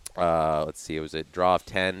 let's see, it was a draw of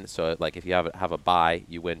 10. So, like, if you have a bye,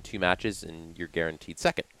 you win 2 matches, and you're guaranteed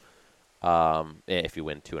second. If you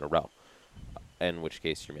win 2 in a row, in which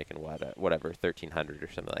case you're making whatever 1,300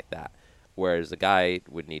 or something like that. Whereas a guy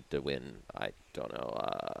would need to win,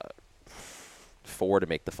 4 to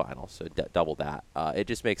make the final, so double that. It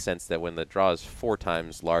just makes sense that when the draw is 4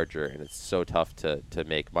 times larger and it's so tough to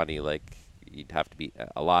make money, like you'd have to beat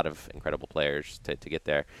a lot of incredible players to get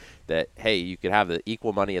there, that, hey, you could have the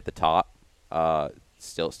equal money at the top,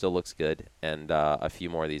 still looks good, and a few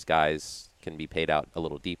more of these guys can be paid out a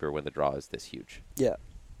little deeper when the draw is this huge. Yeah.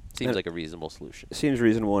 Seems like a reasonable solution. Seems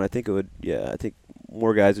reasonable, and I think it would. Yeah, I think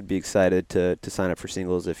more guys would be excited to sign up for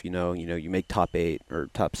singles if you make top 8 or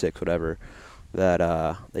top 6, whatever.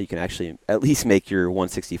 That you can actually at least make your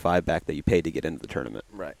 165 back that you paid to get into the tournament.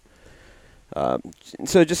 Right.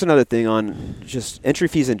 So just another thing on just entry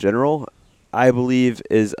fees in general, I believe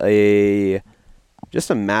is just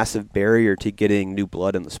a massive barrier to getting new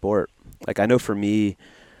blood in the sport. Like, I know for me,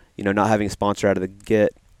 not having a sponsor out of the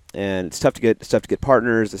get, and it's tough to get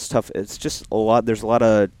partners. It's tough. It's just a lot. There's a lot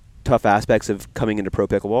of tough aspects of coming into pro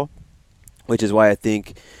pickleball, which is why I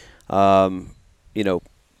think,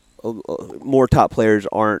 more top players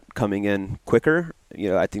aren't coming in quicker.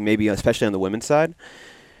 I think maybe especially on the women's side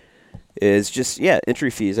is just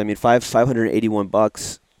entry fees. I mean,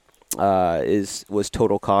 $581 was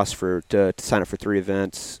total cost to sign up for 3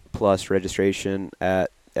 events plus registration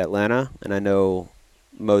at Atlanta, and I know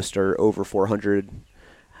most are over 400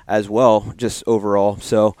 as well, just overall.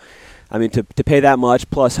 So, I mean, to pay that much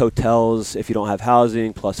plus hotels if you don't have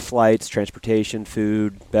housing, plus flights, transportation,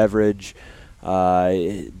 food, beverage,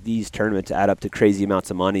 these tournaments add up to crazy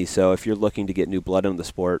amounts of money. So if you're looking to get new blood into the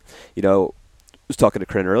sport, I was talking to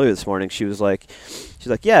Corinne earlier this morning. She's like,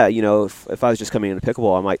 yeah, if I was just coming into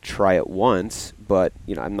pickleball, I might try it once, but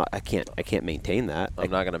I can't maintain that.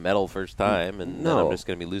 I'm not going to medal first time, and then I'm just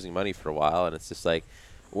going to be losing money for a while. And it's just like,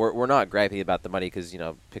 we're not griping about the money because,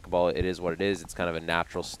 pickleball, it is what it is. It's kind of a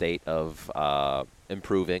natural state of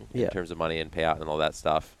improving in terms of money and payout and all that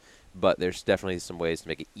stuff. But there's definitely some ways to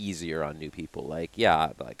make it easier on new people. Like,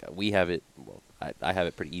 we have it. Well, I have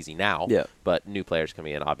it pretty easy now. Yeah. But new players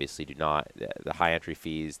coming in obviously do not. The high entry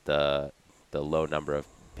fees, the low number of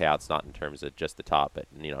payouts, not in terms of just the top, but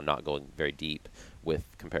not going very deep with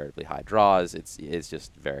comparatively high draws. It's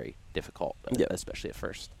just very difficult, especially at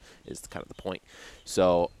first. Is kind of the point.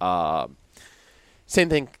 So. Same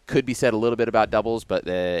thing could be said a little bit about doubles, but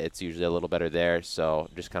it's usually a little better there. So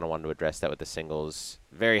just kind of wanted to address that with the singles.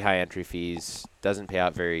 Very high entry fees, doesn't pay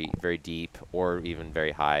out very, very deep or even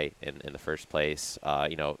very high in the first place.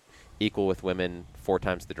 Equal with women, 4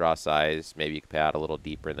 times the draw size. Maybe you could pay out a little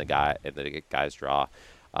deeper in the guy's draw.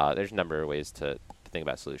 There's a number of ways to think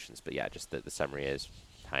about solutions. But, just the summary is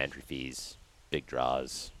high entry fees, big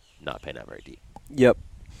draws, not paying out very deep. Yep.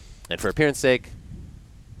 And for appearance sake,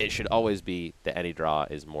 it should always be that any draw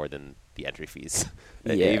is more than the entry fees.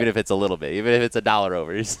 Even if it's a little bit, even if it's $1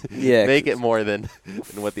 over, make it more than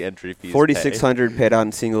what the entry fees. $4,600 paid out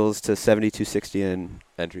in singles to $7,260 in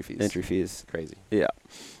entry fees. Entry fees, crazy. Yeah.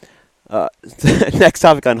 Next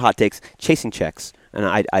topic on hot takes: chasing checks, and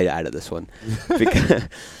I added this one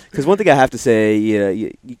because one thing I have to say,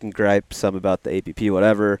 you can gripe some about the APP,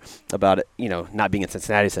 whatever, about it, not being in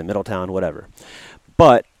Cincinnati, it's in Middletown, whatever,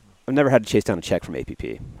 but I've never had to chase down a check from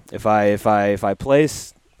APP. If I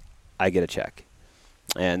place, I get a check,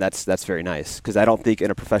 and that's very nice because I don't think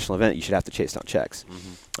in a professional event you should have to chase down checks.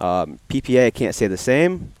 Mm-hmm. PPA, I can't say the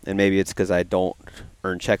same, and maybe it's because I don't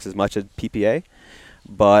earn checks as much as PPA,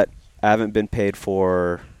 but I haven't been paid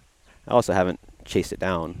for. I also haven't chased it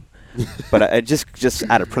down, but I just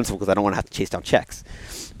out of principle because I don't want to have to chase down checks.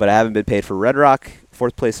 But I haven't been paid for Red Rock,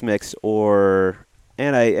 4th place mix,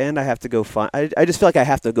 and I have to go find. I just feel like I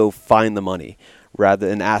have to go find the money rather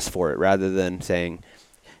than ask for it, rather than saying,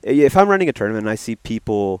 if I'm running a tournament and I see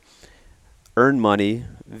people earn money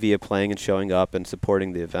via playing and showing up and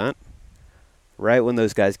supporting the event, right when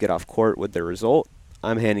those guys get off court with their result,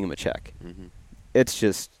 I'm handing them a check. Mm-hmm. It's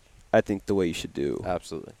just, I think, the way you should do.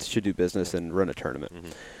 Absolutely. Should do business and run a tournament.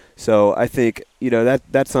 Mm-hmm. So I think,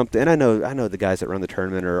 that's something. And I know the guys that run the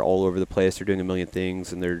tournament are all over the place. They're doing a million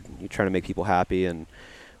things, and they're trying to make people happy. And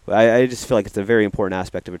I just feel like it's a very important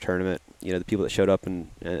aspect of a tournament. The people that showed up and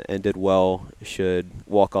did well should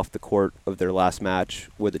walk off the court of their last match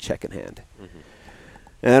with a check in hand. Mm-hmm.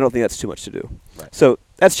 And I don't think that's too much to do. Right. So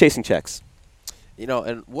that's chasing checks.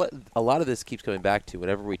 And what a lot of this keeps coming back to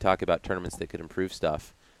whenever we talk about tournaments that could improve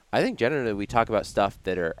stuff, I think generally we talk about stuff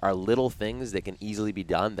that are little things that can easily be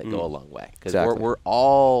done that go a long way. Because Exactly. we're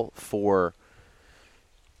all for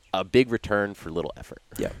a big return for little effort.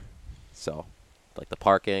 Yeah. So, like the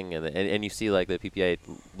parking and you see like the PPA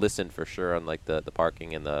listened for sure on like the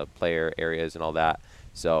parking and the player areas and all that.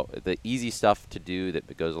 So the easy stuff to do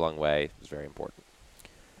that goes a long way is very important.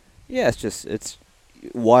 Yeah, it's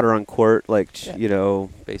water on court, Basic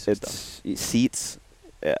it's seats,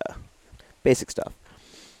 basic stuff.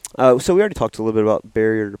 So we already talked a little bit about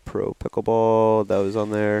Barrier to Pro Pickleball. That was on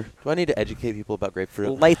there. Do I need to educate people about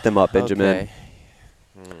grapefruit? Light them up, Benjamin. Okay.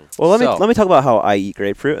 Well, let me talk about how I eat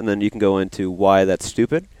grapefruit, and then you can go into why that's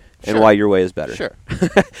stupid and Sure. why your way is better. Sure.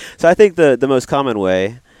 So I think the most common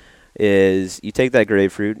way is you take that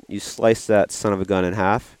grapefruit, you slice that son of a gun in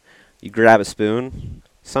half, you grab a spoon.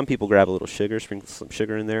 Some people grab a little sugar, sprinkle some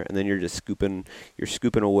sugar in there, and then you're scooping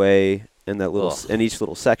away in that little in each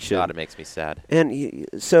little section. God, it makes me sad. And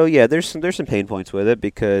so there's some pain points with it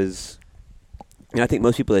because I think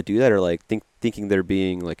most people that do that are like thinking they're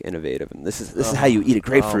being like innovative, and this is how you eat a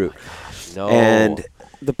grapefruit. Oh my gosh, no. And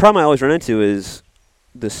the problem I always run into is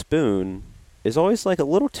the spoon is always like a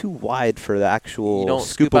little too wide for the actual you don't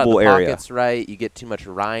scoop out scoopable the area. pockets right. You get too much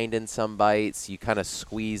rind in some bites. You kind of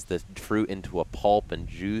squeeze the fruit into a pulp and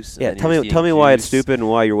juice. And Yeah, then you're just tell me eating why it's juice. stupid and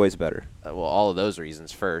why your way's better. Well, all of those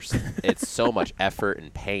reasons first. It's so much effort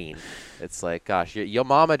and pain. It's like, gosh, your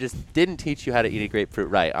mama just didn't teach you how to eat a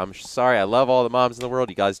grapefruit right. I'm sorry. I love all the moms in the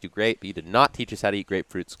world. You guys do great, but you did not teach us how to eat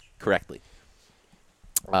grapefruits correctly.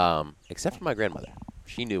 Except for my grandmother.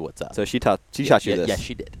 She knew what's up. So she taught you this. Yeah,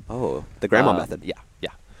 she did. Oh, the grandma method.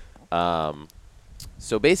 Yeah.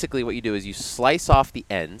 So basically, what you do is you slice off the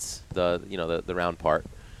ends, the round part,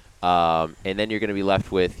 and then you're going to be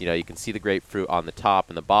left with, you can see the grapefruit on the top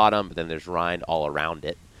and the bottom, but then there's rind all around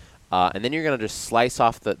it. And then you're going to just slice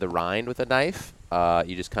off the rind with a knife.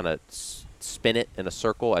 You just kind of spin it in a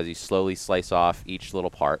circle as you slowly slice off each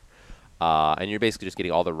little part. And you're basically just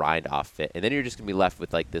getting all the rind off it. And then you're just going to be left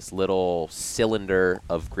with like this little cylinder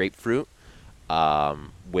of grapefruit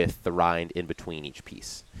with the rind in between each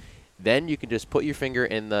piece. Then you can just put your finger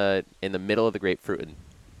in the middle of the grapefruit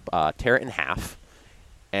and tear it in half.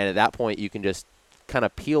 And at that point, you can just kind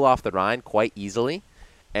of peel off the rind quite easily.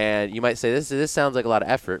 And you might say, this sounds like a lot of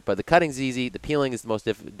effort, but the cutting's easy. The peeling is the most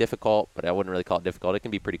difficult, but I wouldn't really call it difficult. It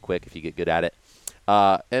can be pretty quick if you get good at it.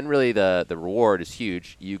 And really, the reward is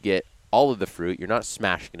huge. You get all of the fruit. You're not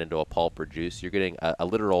smashing it into a pulp or juice. You're getting a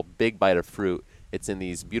literal big bite of fruit. It's in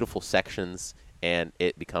these beautiful sections, and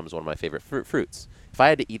it becomes one of my favorite fruits. If I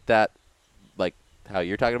had to eat that like how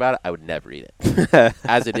you're talking about it, I would never eat it.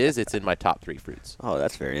 As it is, it's in my top 3 fruits. Oh,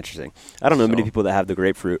 that's very interesting. I don't know many people that have the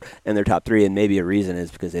grapefruit in their top 3, and maybe a reason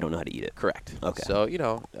is because they don't know how to eat it. Correct. Okay. So,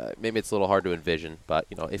 maybe it's a little hard to envision, but,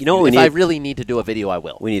 if I I really need to do a video, I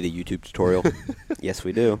will. We need a YouTube tutorial. Yes,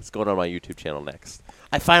 we do. It's going on my YouTube channel next.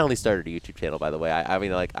 I finally started a YouTube channel, by the way.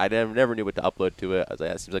 I never knew what to upload to it. I was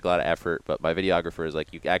like, that seems like a lot of effort, but my videographer is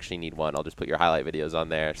like, you actually need one. I'll just put your highlight videos on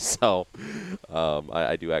there. So,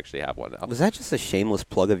 I do actually have one now. Was that just a shameless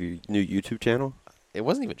plug of your new YouTube channel? It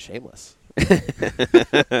wasn't even shameless.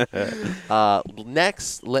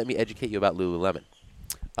 Next, let me educate you about Lululemon.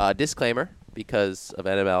 Disclaimer, because of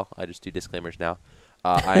NML, I just do disclaimers now.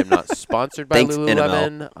 I am not sponsored by Thanks,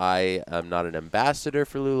 Lululemon. NML. I am not an ambassador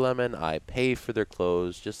for Lululemon. I pay for their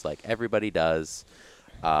clothes just like everybody does.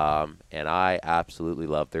 And I absolutely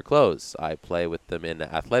love their clothes. I play with them in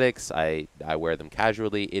athletics. I wear them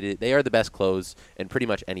casually. They are the best clothes in pretty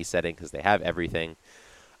much any setting because they have everything.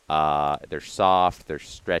 They're soft. They're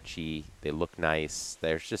stretchy. They look nice.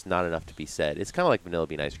 There's just not enough to be said. It's kind of like vanilla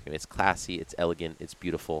bean ice cream. It's classy. It's elegant. It's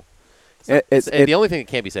beautiful. The only thing that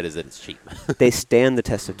can't be said is that it's cheap. They stand the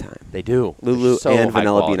test of time. They do. Lulu so and high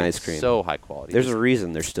vanilla quality. bean ice cream. So high quality. There's a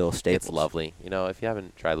reason they're still staples. It's lovely. If you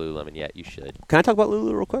haven't tried Lululemon yet, you should. Can I talk about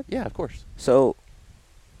Lulu real quick? Yeah, of course. So,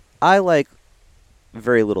 I like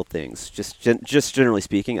very little things. Just generally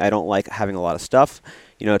speaking, I don't like having a lot of stuff.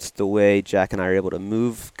 It's the way Jack and I are able to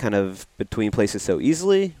move kind of between places so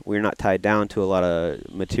easily. We're not tied down to a lot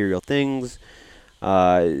of material things.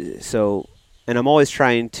 And I'm always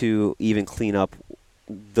trying to even clean up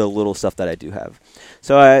the little stuff that I do have.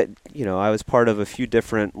 So I was part of a few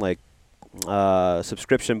different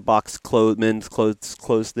subscription box men's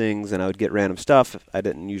clothes things, and I would get random stuff. I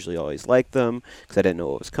didn't usually always like them because I didn't know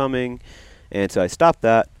what was coming, and so I stopped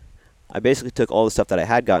that. I basically took all the stuff that I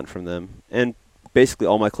had gotten from them, and basically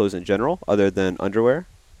all my clothes in general, other than underwear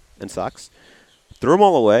and socks, threw them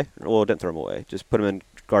all away. Well, didn't throw them away. Just put them in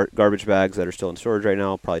garbage bags that are still in storage right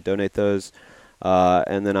now. I'll probably donate those.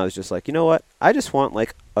 And then I was just like, you know what? I just want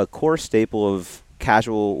like a core staple of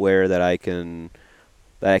casual wear that I can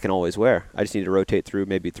always wear. I just need to rotate through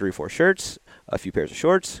maybe 3 or 4 shirts, a few pairs of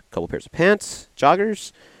shorts, a couple pairs of pants,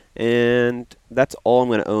 joggers, and that's all I'm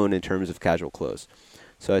going to own in terms of casual clothes.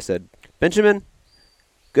 So I said, Benjamin,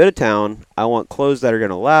 go to town. I want clothes that are going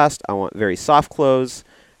to last. I want very soft clothes,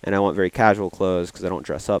 and I want very casual clothes because I don't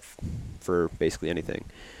dress up for basically anything.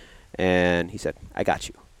 And he said, I got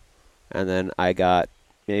you. And then I got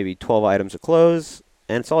maybe 12 items of clothes,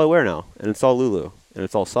 and it's all I wear now. And it's all Lulu. And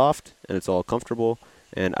it's all soft, and it's all comfortable,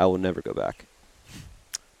 and I will never go back.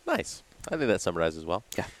 Nice. I think that summarizes well.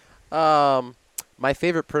 Yeah. My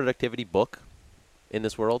favorite productivity book in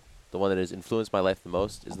this world, the one that has influenced my life the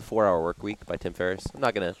most, is The 4-Hour Workweek by Tim Ferriss. I'm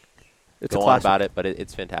not going to go on about it, but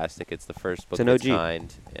it's fantastic. It's the first book of its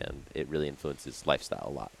kind, and it really influences lifestyle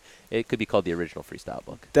a lot. It could be called the original freestyle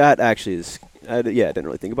book. That actually is, I didn't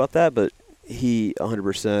really think about that, but he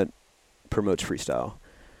 100% promotes freestyle.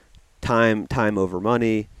 Time over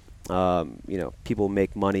money. People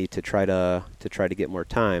make money to try to get more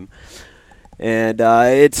time, and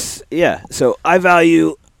So I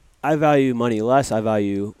value money less. I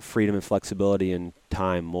value freedom and flexibility and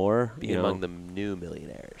time more. Be among the new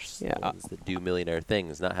millionaires. Yeah, the ones that do millionaire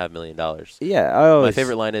things, not have $1 million. Yeah, my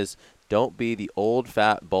favorite line is, "Don't be the old,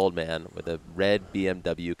 fat, bald man with a red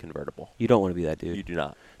BMW convertible." You don't want to be that dude. You do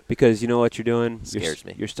not. Because you know what you're doing? Scares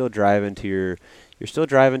me. You're still driving to your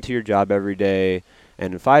job every day,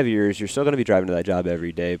 and in 5 years you're still going to be driving to that job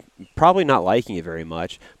every day. Probably not liking it very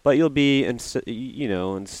much, but you'll be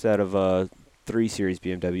instead of a 3 Series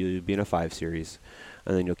BMW, you'll be in a 5 Series,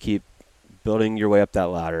 and then you'll keep building your way up that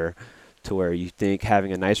ladder to where you think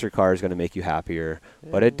having a nicer car is going to make you happier,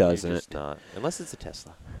 but it doesn't. Just not, unless it's a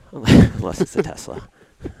Tesla. Unless it's a Tesla.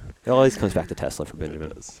 It always comes back to Tesla for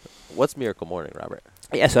Benjamin. What's Miracle Morning, Robert?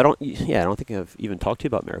 Yeah, so I don't think I've even talked to you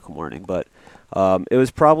about Miracle Morning, but it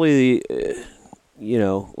was probably,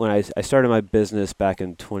 when I started my business back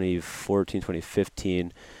in 2014,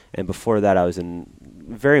 2015, and before that I was in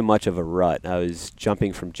very much of a rut. I was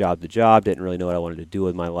jumping from job to job, didn't really know what I wanted to do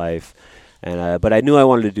with my life, but I knew I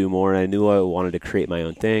wanted to do more, and I knew I wanted to create my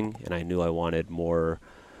own thing, and I knew I wanted more.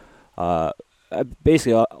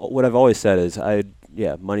 Basically, what I've always said is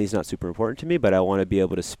money's not super important to me, but I want to be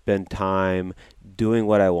able to spend time doing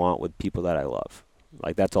what I want with people that I love.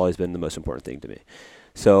 Like, that's always been the most important thing to me.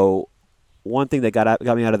 So one thing that got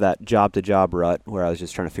me out of that job-to-job rut where I was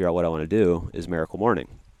just trying to figure out what I want to do is Miracle Morning,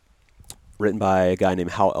 written by a guy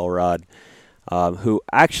named Hal Elrod, who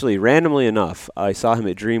actually, randomly enough, I saw him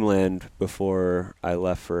at Dreamland before I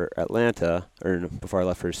left for Atlanta, or before I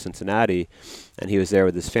left for Cincinnati, and he was there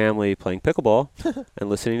with his family playing pickleball and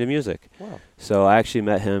listening to music. Wow. So I actually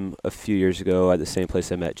met him a few years ago at the same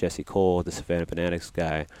place I met Jesse Cole, the Savannah Fanatics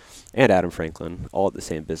guy, and Adam Franklin, all at the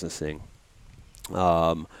same business thing.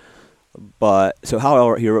 But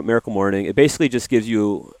so he wrote Miracle Morning. It basically just gives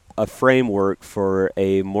you a framework for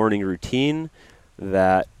a morning routine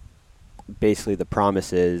that basically the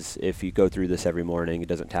promise is if you go through this every morning, it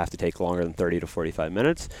doesn't have to take longer than 30 to 45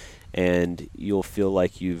 minutes, and you'll feel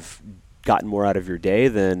like you've gotten more out of your day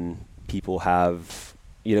than people have.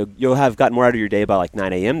 You'll have gotten more out of your day by like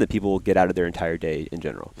 9 a.m. than people will get out of their entire day in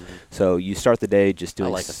general. Mm-hmm. So you start the day just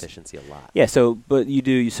doing. I like efficiency a lot. Yeah. But you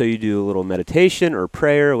do a little meditation or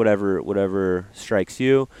prayer, whatever strikes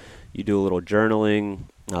you. You do a little journaling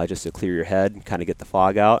just to clear your head, kind of get the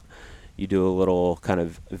fog out. You do a little kind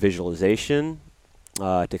of visualization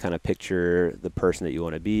to kind of picture the person that you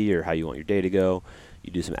want to be or how you want your day to go.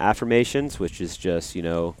 You do some affirmations, which is just,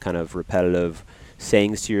 kind of repetitive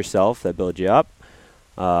sayings to yourself that build you up.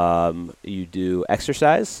 You do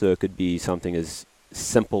exercise, so it could be something as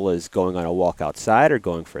simple as going on a walk outside or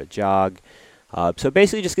going for a jog. So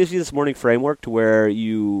basically it just gives you this morning framework to where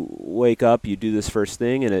you wake up, you do this first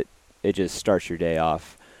thing, and it just starts your day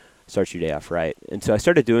off right. And so I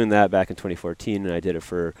started doing that back in 2014, and I did it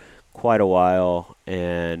for quite a while,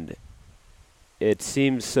 and it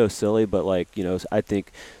seems so silly, but like, I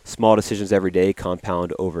think small decisions every day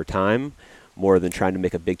compound over time more than trying to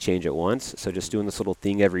make a big change at once. So just doing this little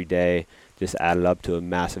thing every day just added up to a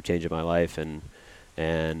massive change in my life and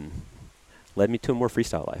led me to a more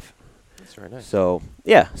freestyle life. That's very nice. So,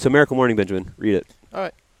 yeah. So Miracle Morning, Benjamin. Read it. All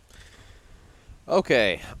right.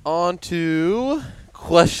 Okay, on to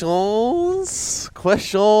questions.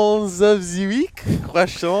 Questions of the week.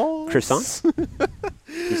 Questions. Croissants?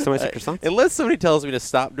 Did somebody say croissants? Unless somebody tells me to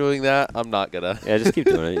stop doing that, I'm not going to. Yeah, just keep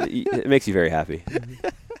doing it. It makes you very happy.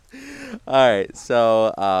 All right,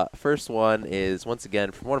 so first one is, once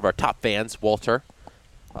again, from one of our top fans, Walter.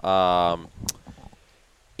 In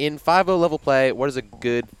 5-0 level play, what is a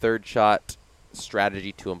good third shot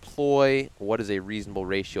strategy to employ? What is a reasonable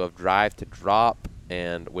ratio of drive to drop?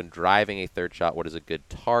 And when driving a third shot, what is a good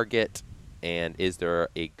target? And is there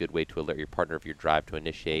a good way to alert your partner of your drive to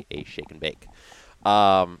initiate a shake and bake?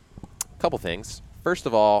 Couple things. First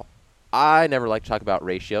of all, I never like to talk about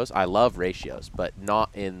ratios. I love ratios, but not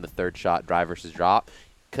in the third shot drive versus drop,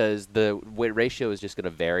 because the ratio is just going to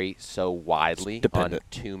vary so widely on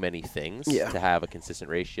too many things to have a consistent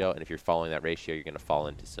ratio. And if you're following that ratio, you're going to fall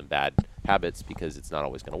into some bad habits because it's not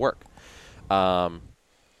always going to work.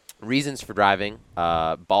 Reasons for driving,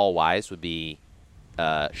 ball-wise, would be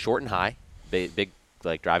short and high, big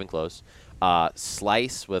like driving close.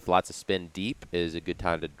 Slice with lots of spin deep is a good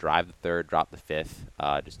time to drive the third, drop the fifth.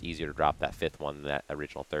 Just easier to drop that fifth one than that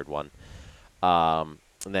original third one.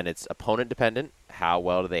 And then it's opponent dependent. How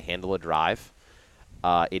well do they handle a drive?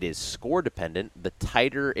 It is score dependent. The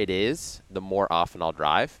tighter it is, the more often I'll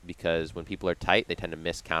drive, because when people are tight, they tend to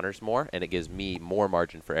miss counters more, and it gives me more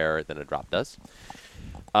margin for error than a drop does.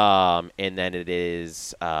 And then it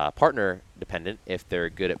is partner dependent. If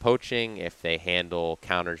they're good at poaching, if they handle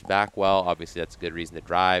counters back well, obviously that's a good reason to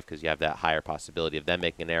drive, because you have that higher possibility of them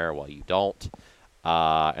making an error while you don't.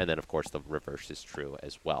 And then, of course, the reverse is true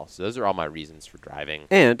as well. So those are all my reasons for driving.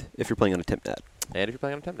 And if you're playing on a temp net.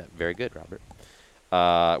 Very good,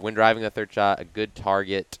 Robert. When driving the third shot, a good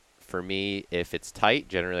target for me, if it's tight,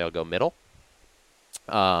 generally I'll go middle.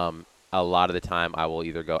 A lot of the time I will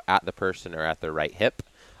either go at the person or at their right hip.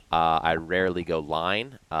 I rarely go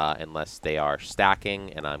line unless they are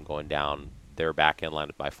stacking and I'm going down their backhand line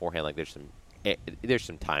with my forehand. Like there's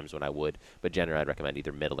some times when I would, but generally I'd recommend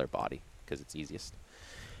either middle or body because it's easiest.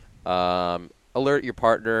 Alert your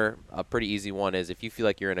partner. A pretty easy one is if you feel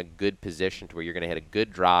like you're in a good position to where you're going to hit a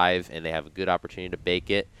good drive and they have a good opportunity to bake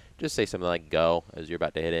it, just say something like go as you're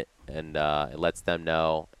about to hit it, and it lets them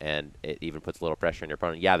know, and it even puts a little pressure on your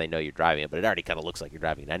opponent. Yeah, they know you're driving it, but it already kind of looks like you're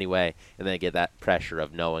driving it anyway, and then they get that pressure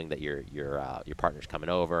of knowing that your partner's coming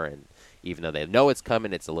over, and even though they know it's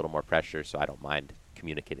coming, it's a little more pressure, so I don't mind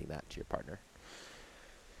communicating that to your partner.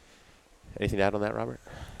 Anything to add on that, Robert?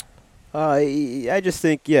 I just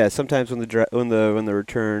think sometimes when the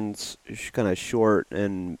return's kind of short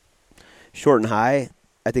and high,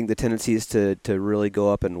 I think the tendency is to really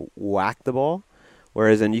go up and whack the ball,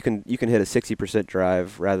 whereas then you can hit a 60%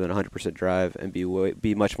 drive rather than a 100% drive and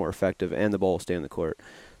be much more effective, and the ball will stay in the court.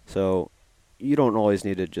 So you don't always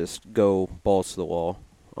need to just go balls to the wall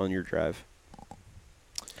on your drive.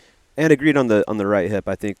 And agreed on the right hip.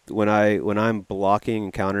 I think when I'm blocking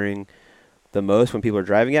and countering the most, when people are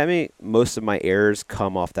driving at me, most of my errors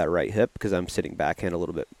come off that right hip because I'm sitting backhand a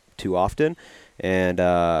little bit too often, and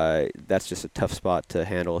that's just a tough spot to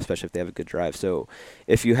handle, especially if they have a good drive. So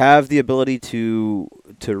if you have the ability to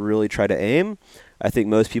really try to aim, I think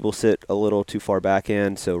most people sit a little too far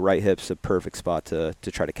backhand, so right hip's a perfect spot to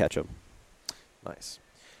try to catch them. Nice.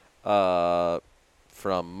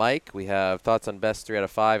 From Mike, we have thoughts on best 3 out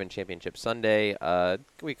of 5 in Championship Sunday.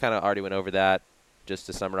 We kind of already went over that. Just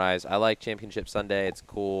to summarize, I like Championship Sunday. It's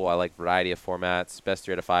cool. I like variety of formats. Best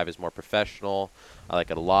 3 out of 5 is more professional. I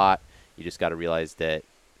like it a lot. You just got to realize that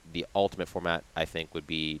the ultimate format, I think, would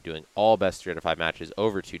be doing all best 3 out of 5 matches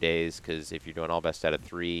over 2 days, because if you're doing all best out of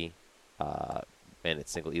 3 and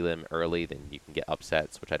it's single elim early, then you can get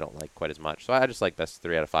upsets, which I don't like quite as much. So I just like best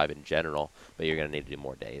 3 out of 5 in general, but you're going to need to do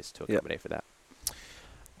more days to accommodate for that.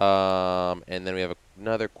 And then we have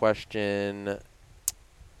another question.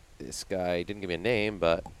 This guy didn't give me a name,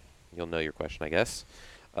 but you'll know your question, I guess.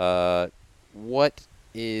 What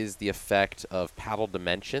is the effect of paddle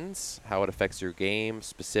dimensions, how it affects your game,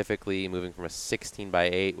 specifically moving from a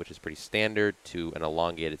 16x8, which is pretty standard, to an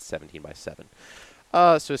elongated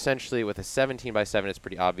 17x7? So essentially, with a 17x7, it's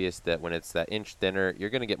pretty obvious that when it's that inch thinner,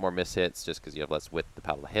 you're going to get more mishits just because you have less width the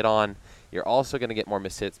paddle to hit on. You're also going to get more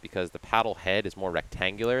mishits because the paddle head is more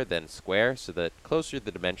rectangular than square, so the closer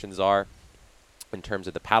the dimensions are, in terms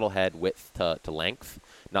of the paddle head width to length,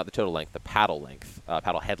 not the total length, the paddle length,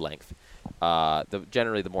 paddle head length,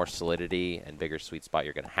 Generally the more solidity and bigger sweet spot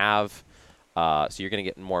you're going to have. So you're going to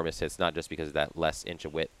get more miss hits, not just because of that less inch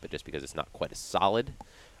of width, but just because it's not quite as solid.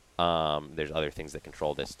 There's other things that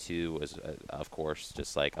control this too, of course,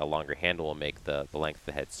 just like a longer handle will make the length of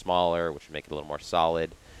the head smaller, which will make it a little more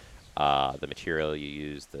solid. The material you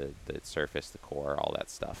use, the surface, the core, all that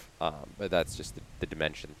stuff. But that's just the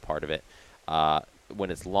dimension part of it. When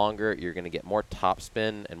it's longer, you're going to get more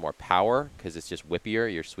topspin and more power because it's just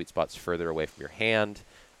whippier. Your sweet spot's further away from your hand,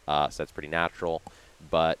 so that's pretty natural.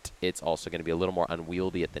 But it's also going to be a little more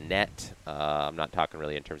unwieldy at the net. I'm not talking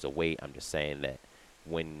really in terms of weight. I'm just saying that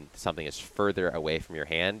when something is further away from your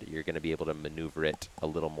hand, you're going to be able to maneuver it a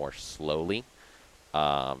little more slowly.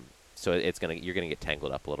 So you're gonna get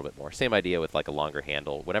tangled up a little bit more. Same idea with like a longer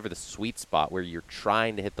handle. Whenever the sweet spot where you're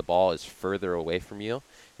trying to hit the ball is further away from you,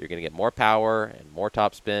 you're gonna get more power and more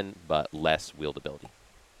topspin, but less wieldability.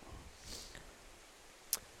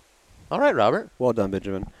 All right, Robert. Well done,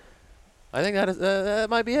 Benjamin. I think that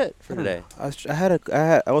might be it for today.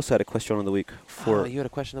 I also had a question of the week for. You had a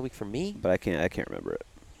question of the week for me, but I can't remember it.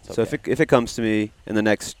 It's so okay. if it comes to me in the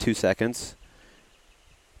next 2 seconds.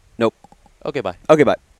 Nope. Okay, bye. Okay, bye.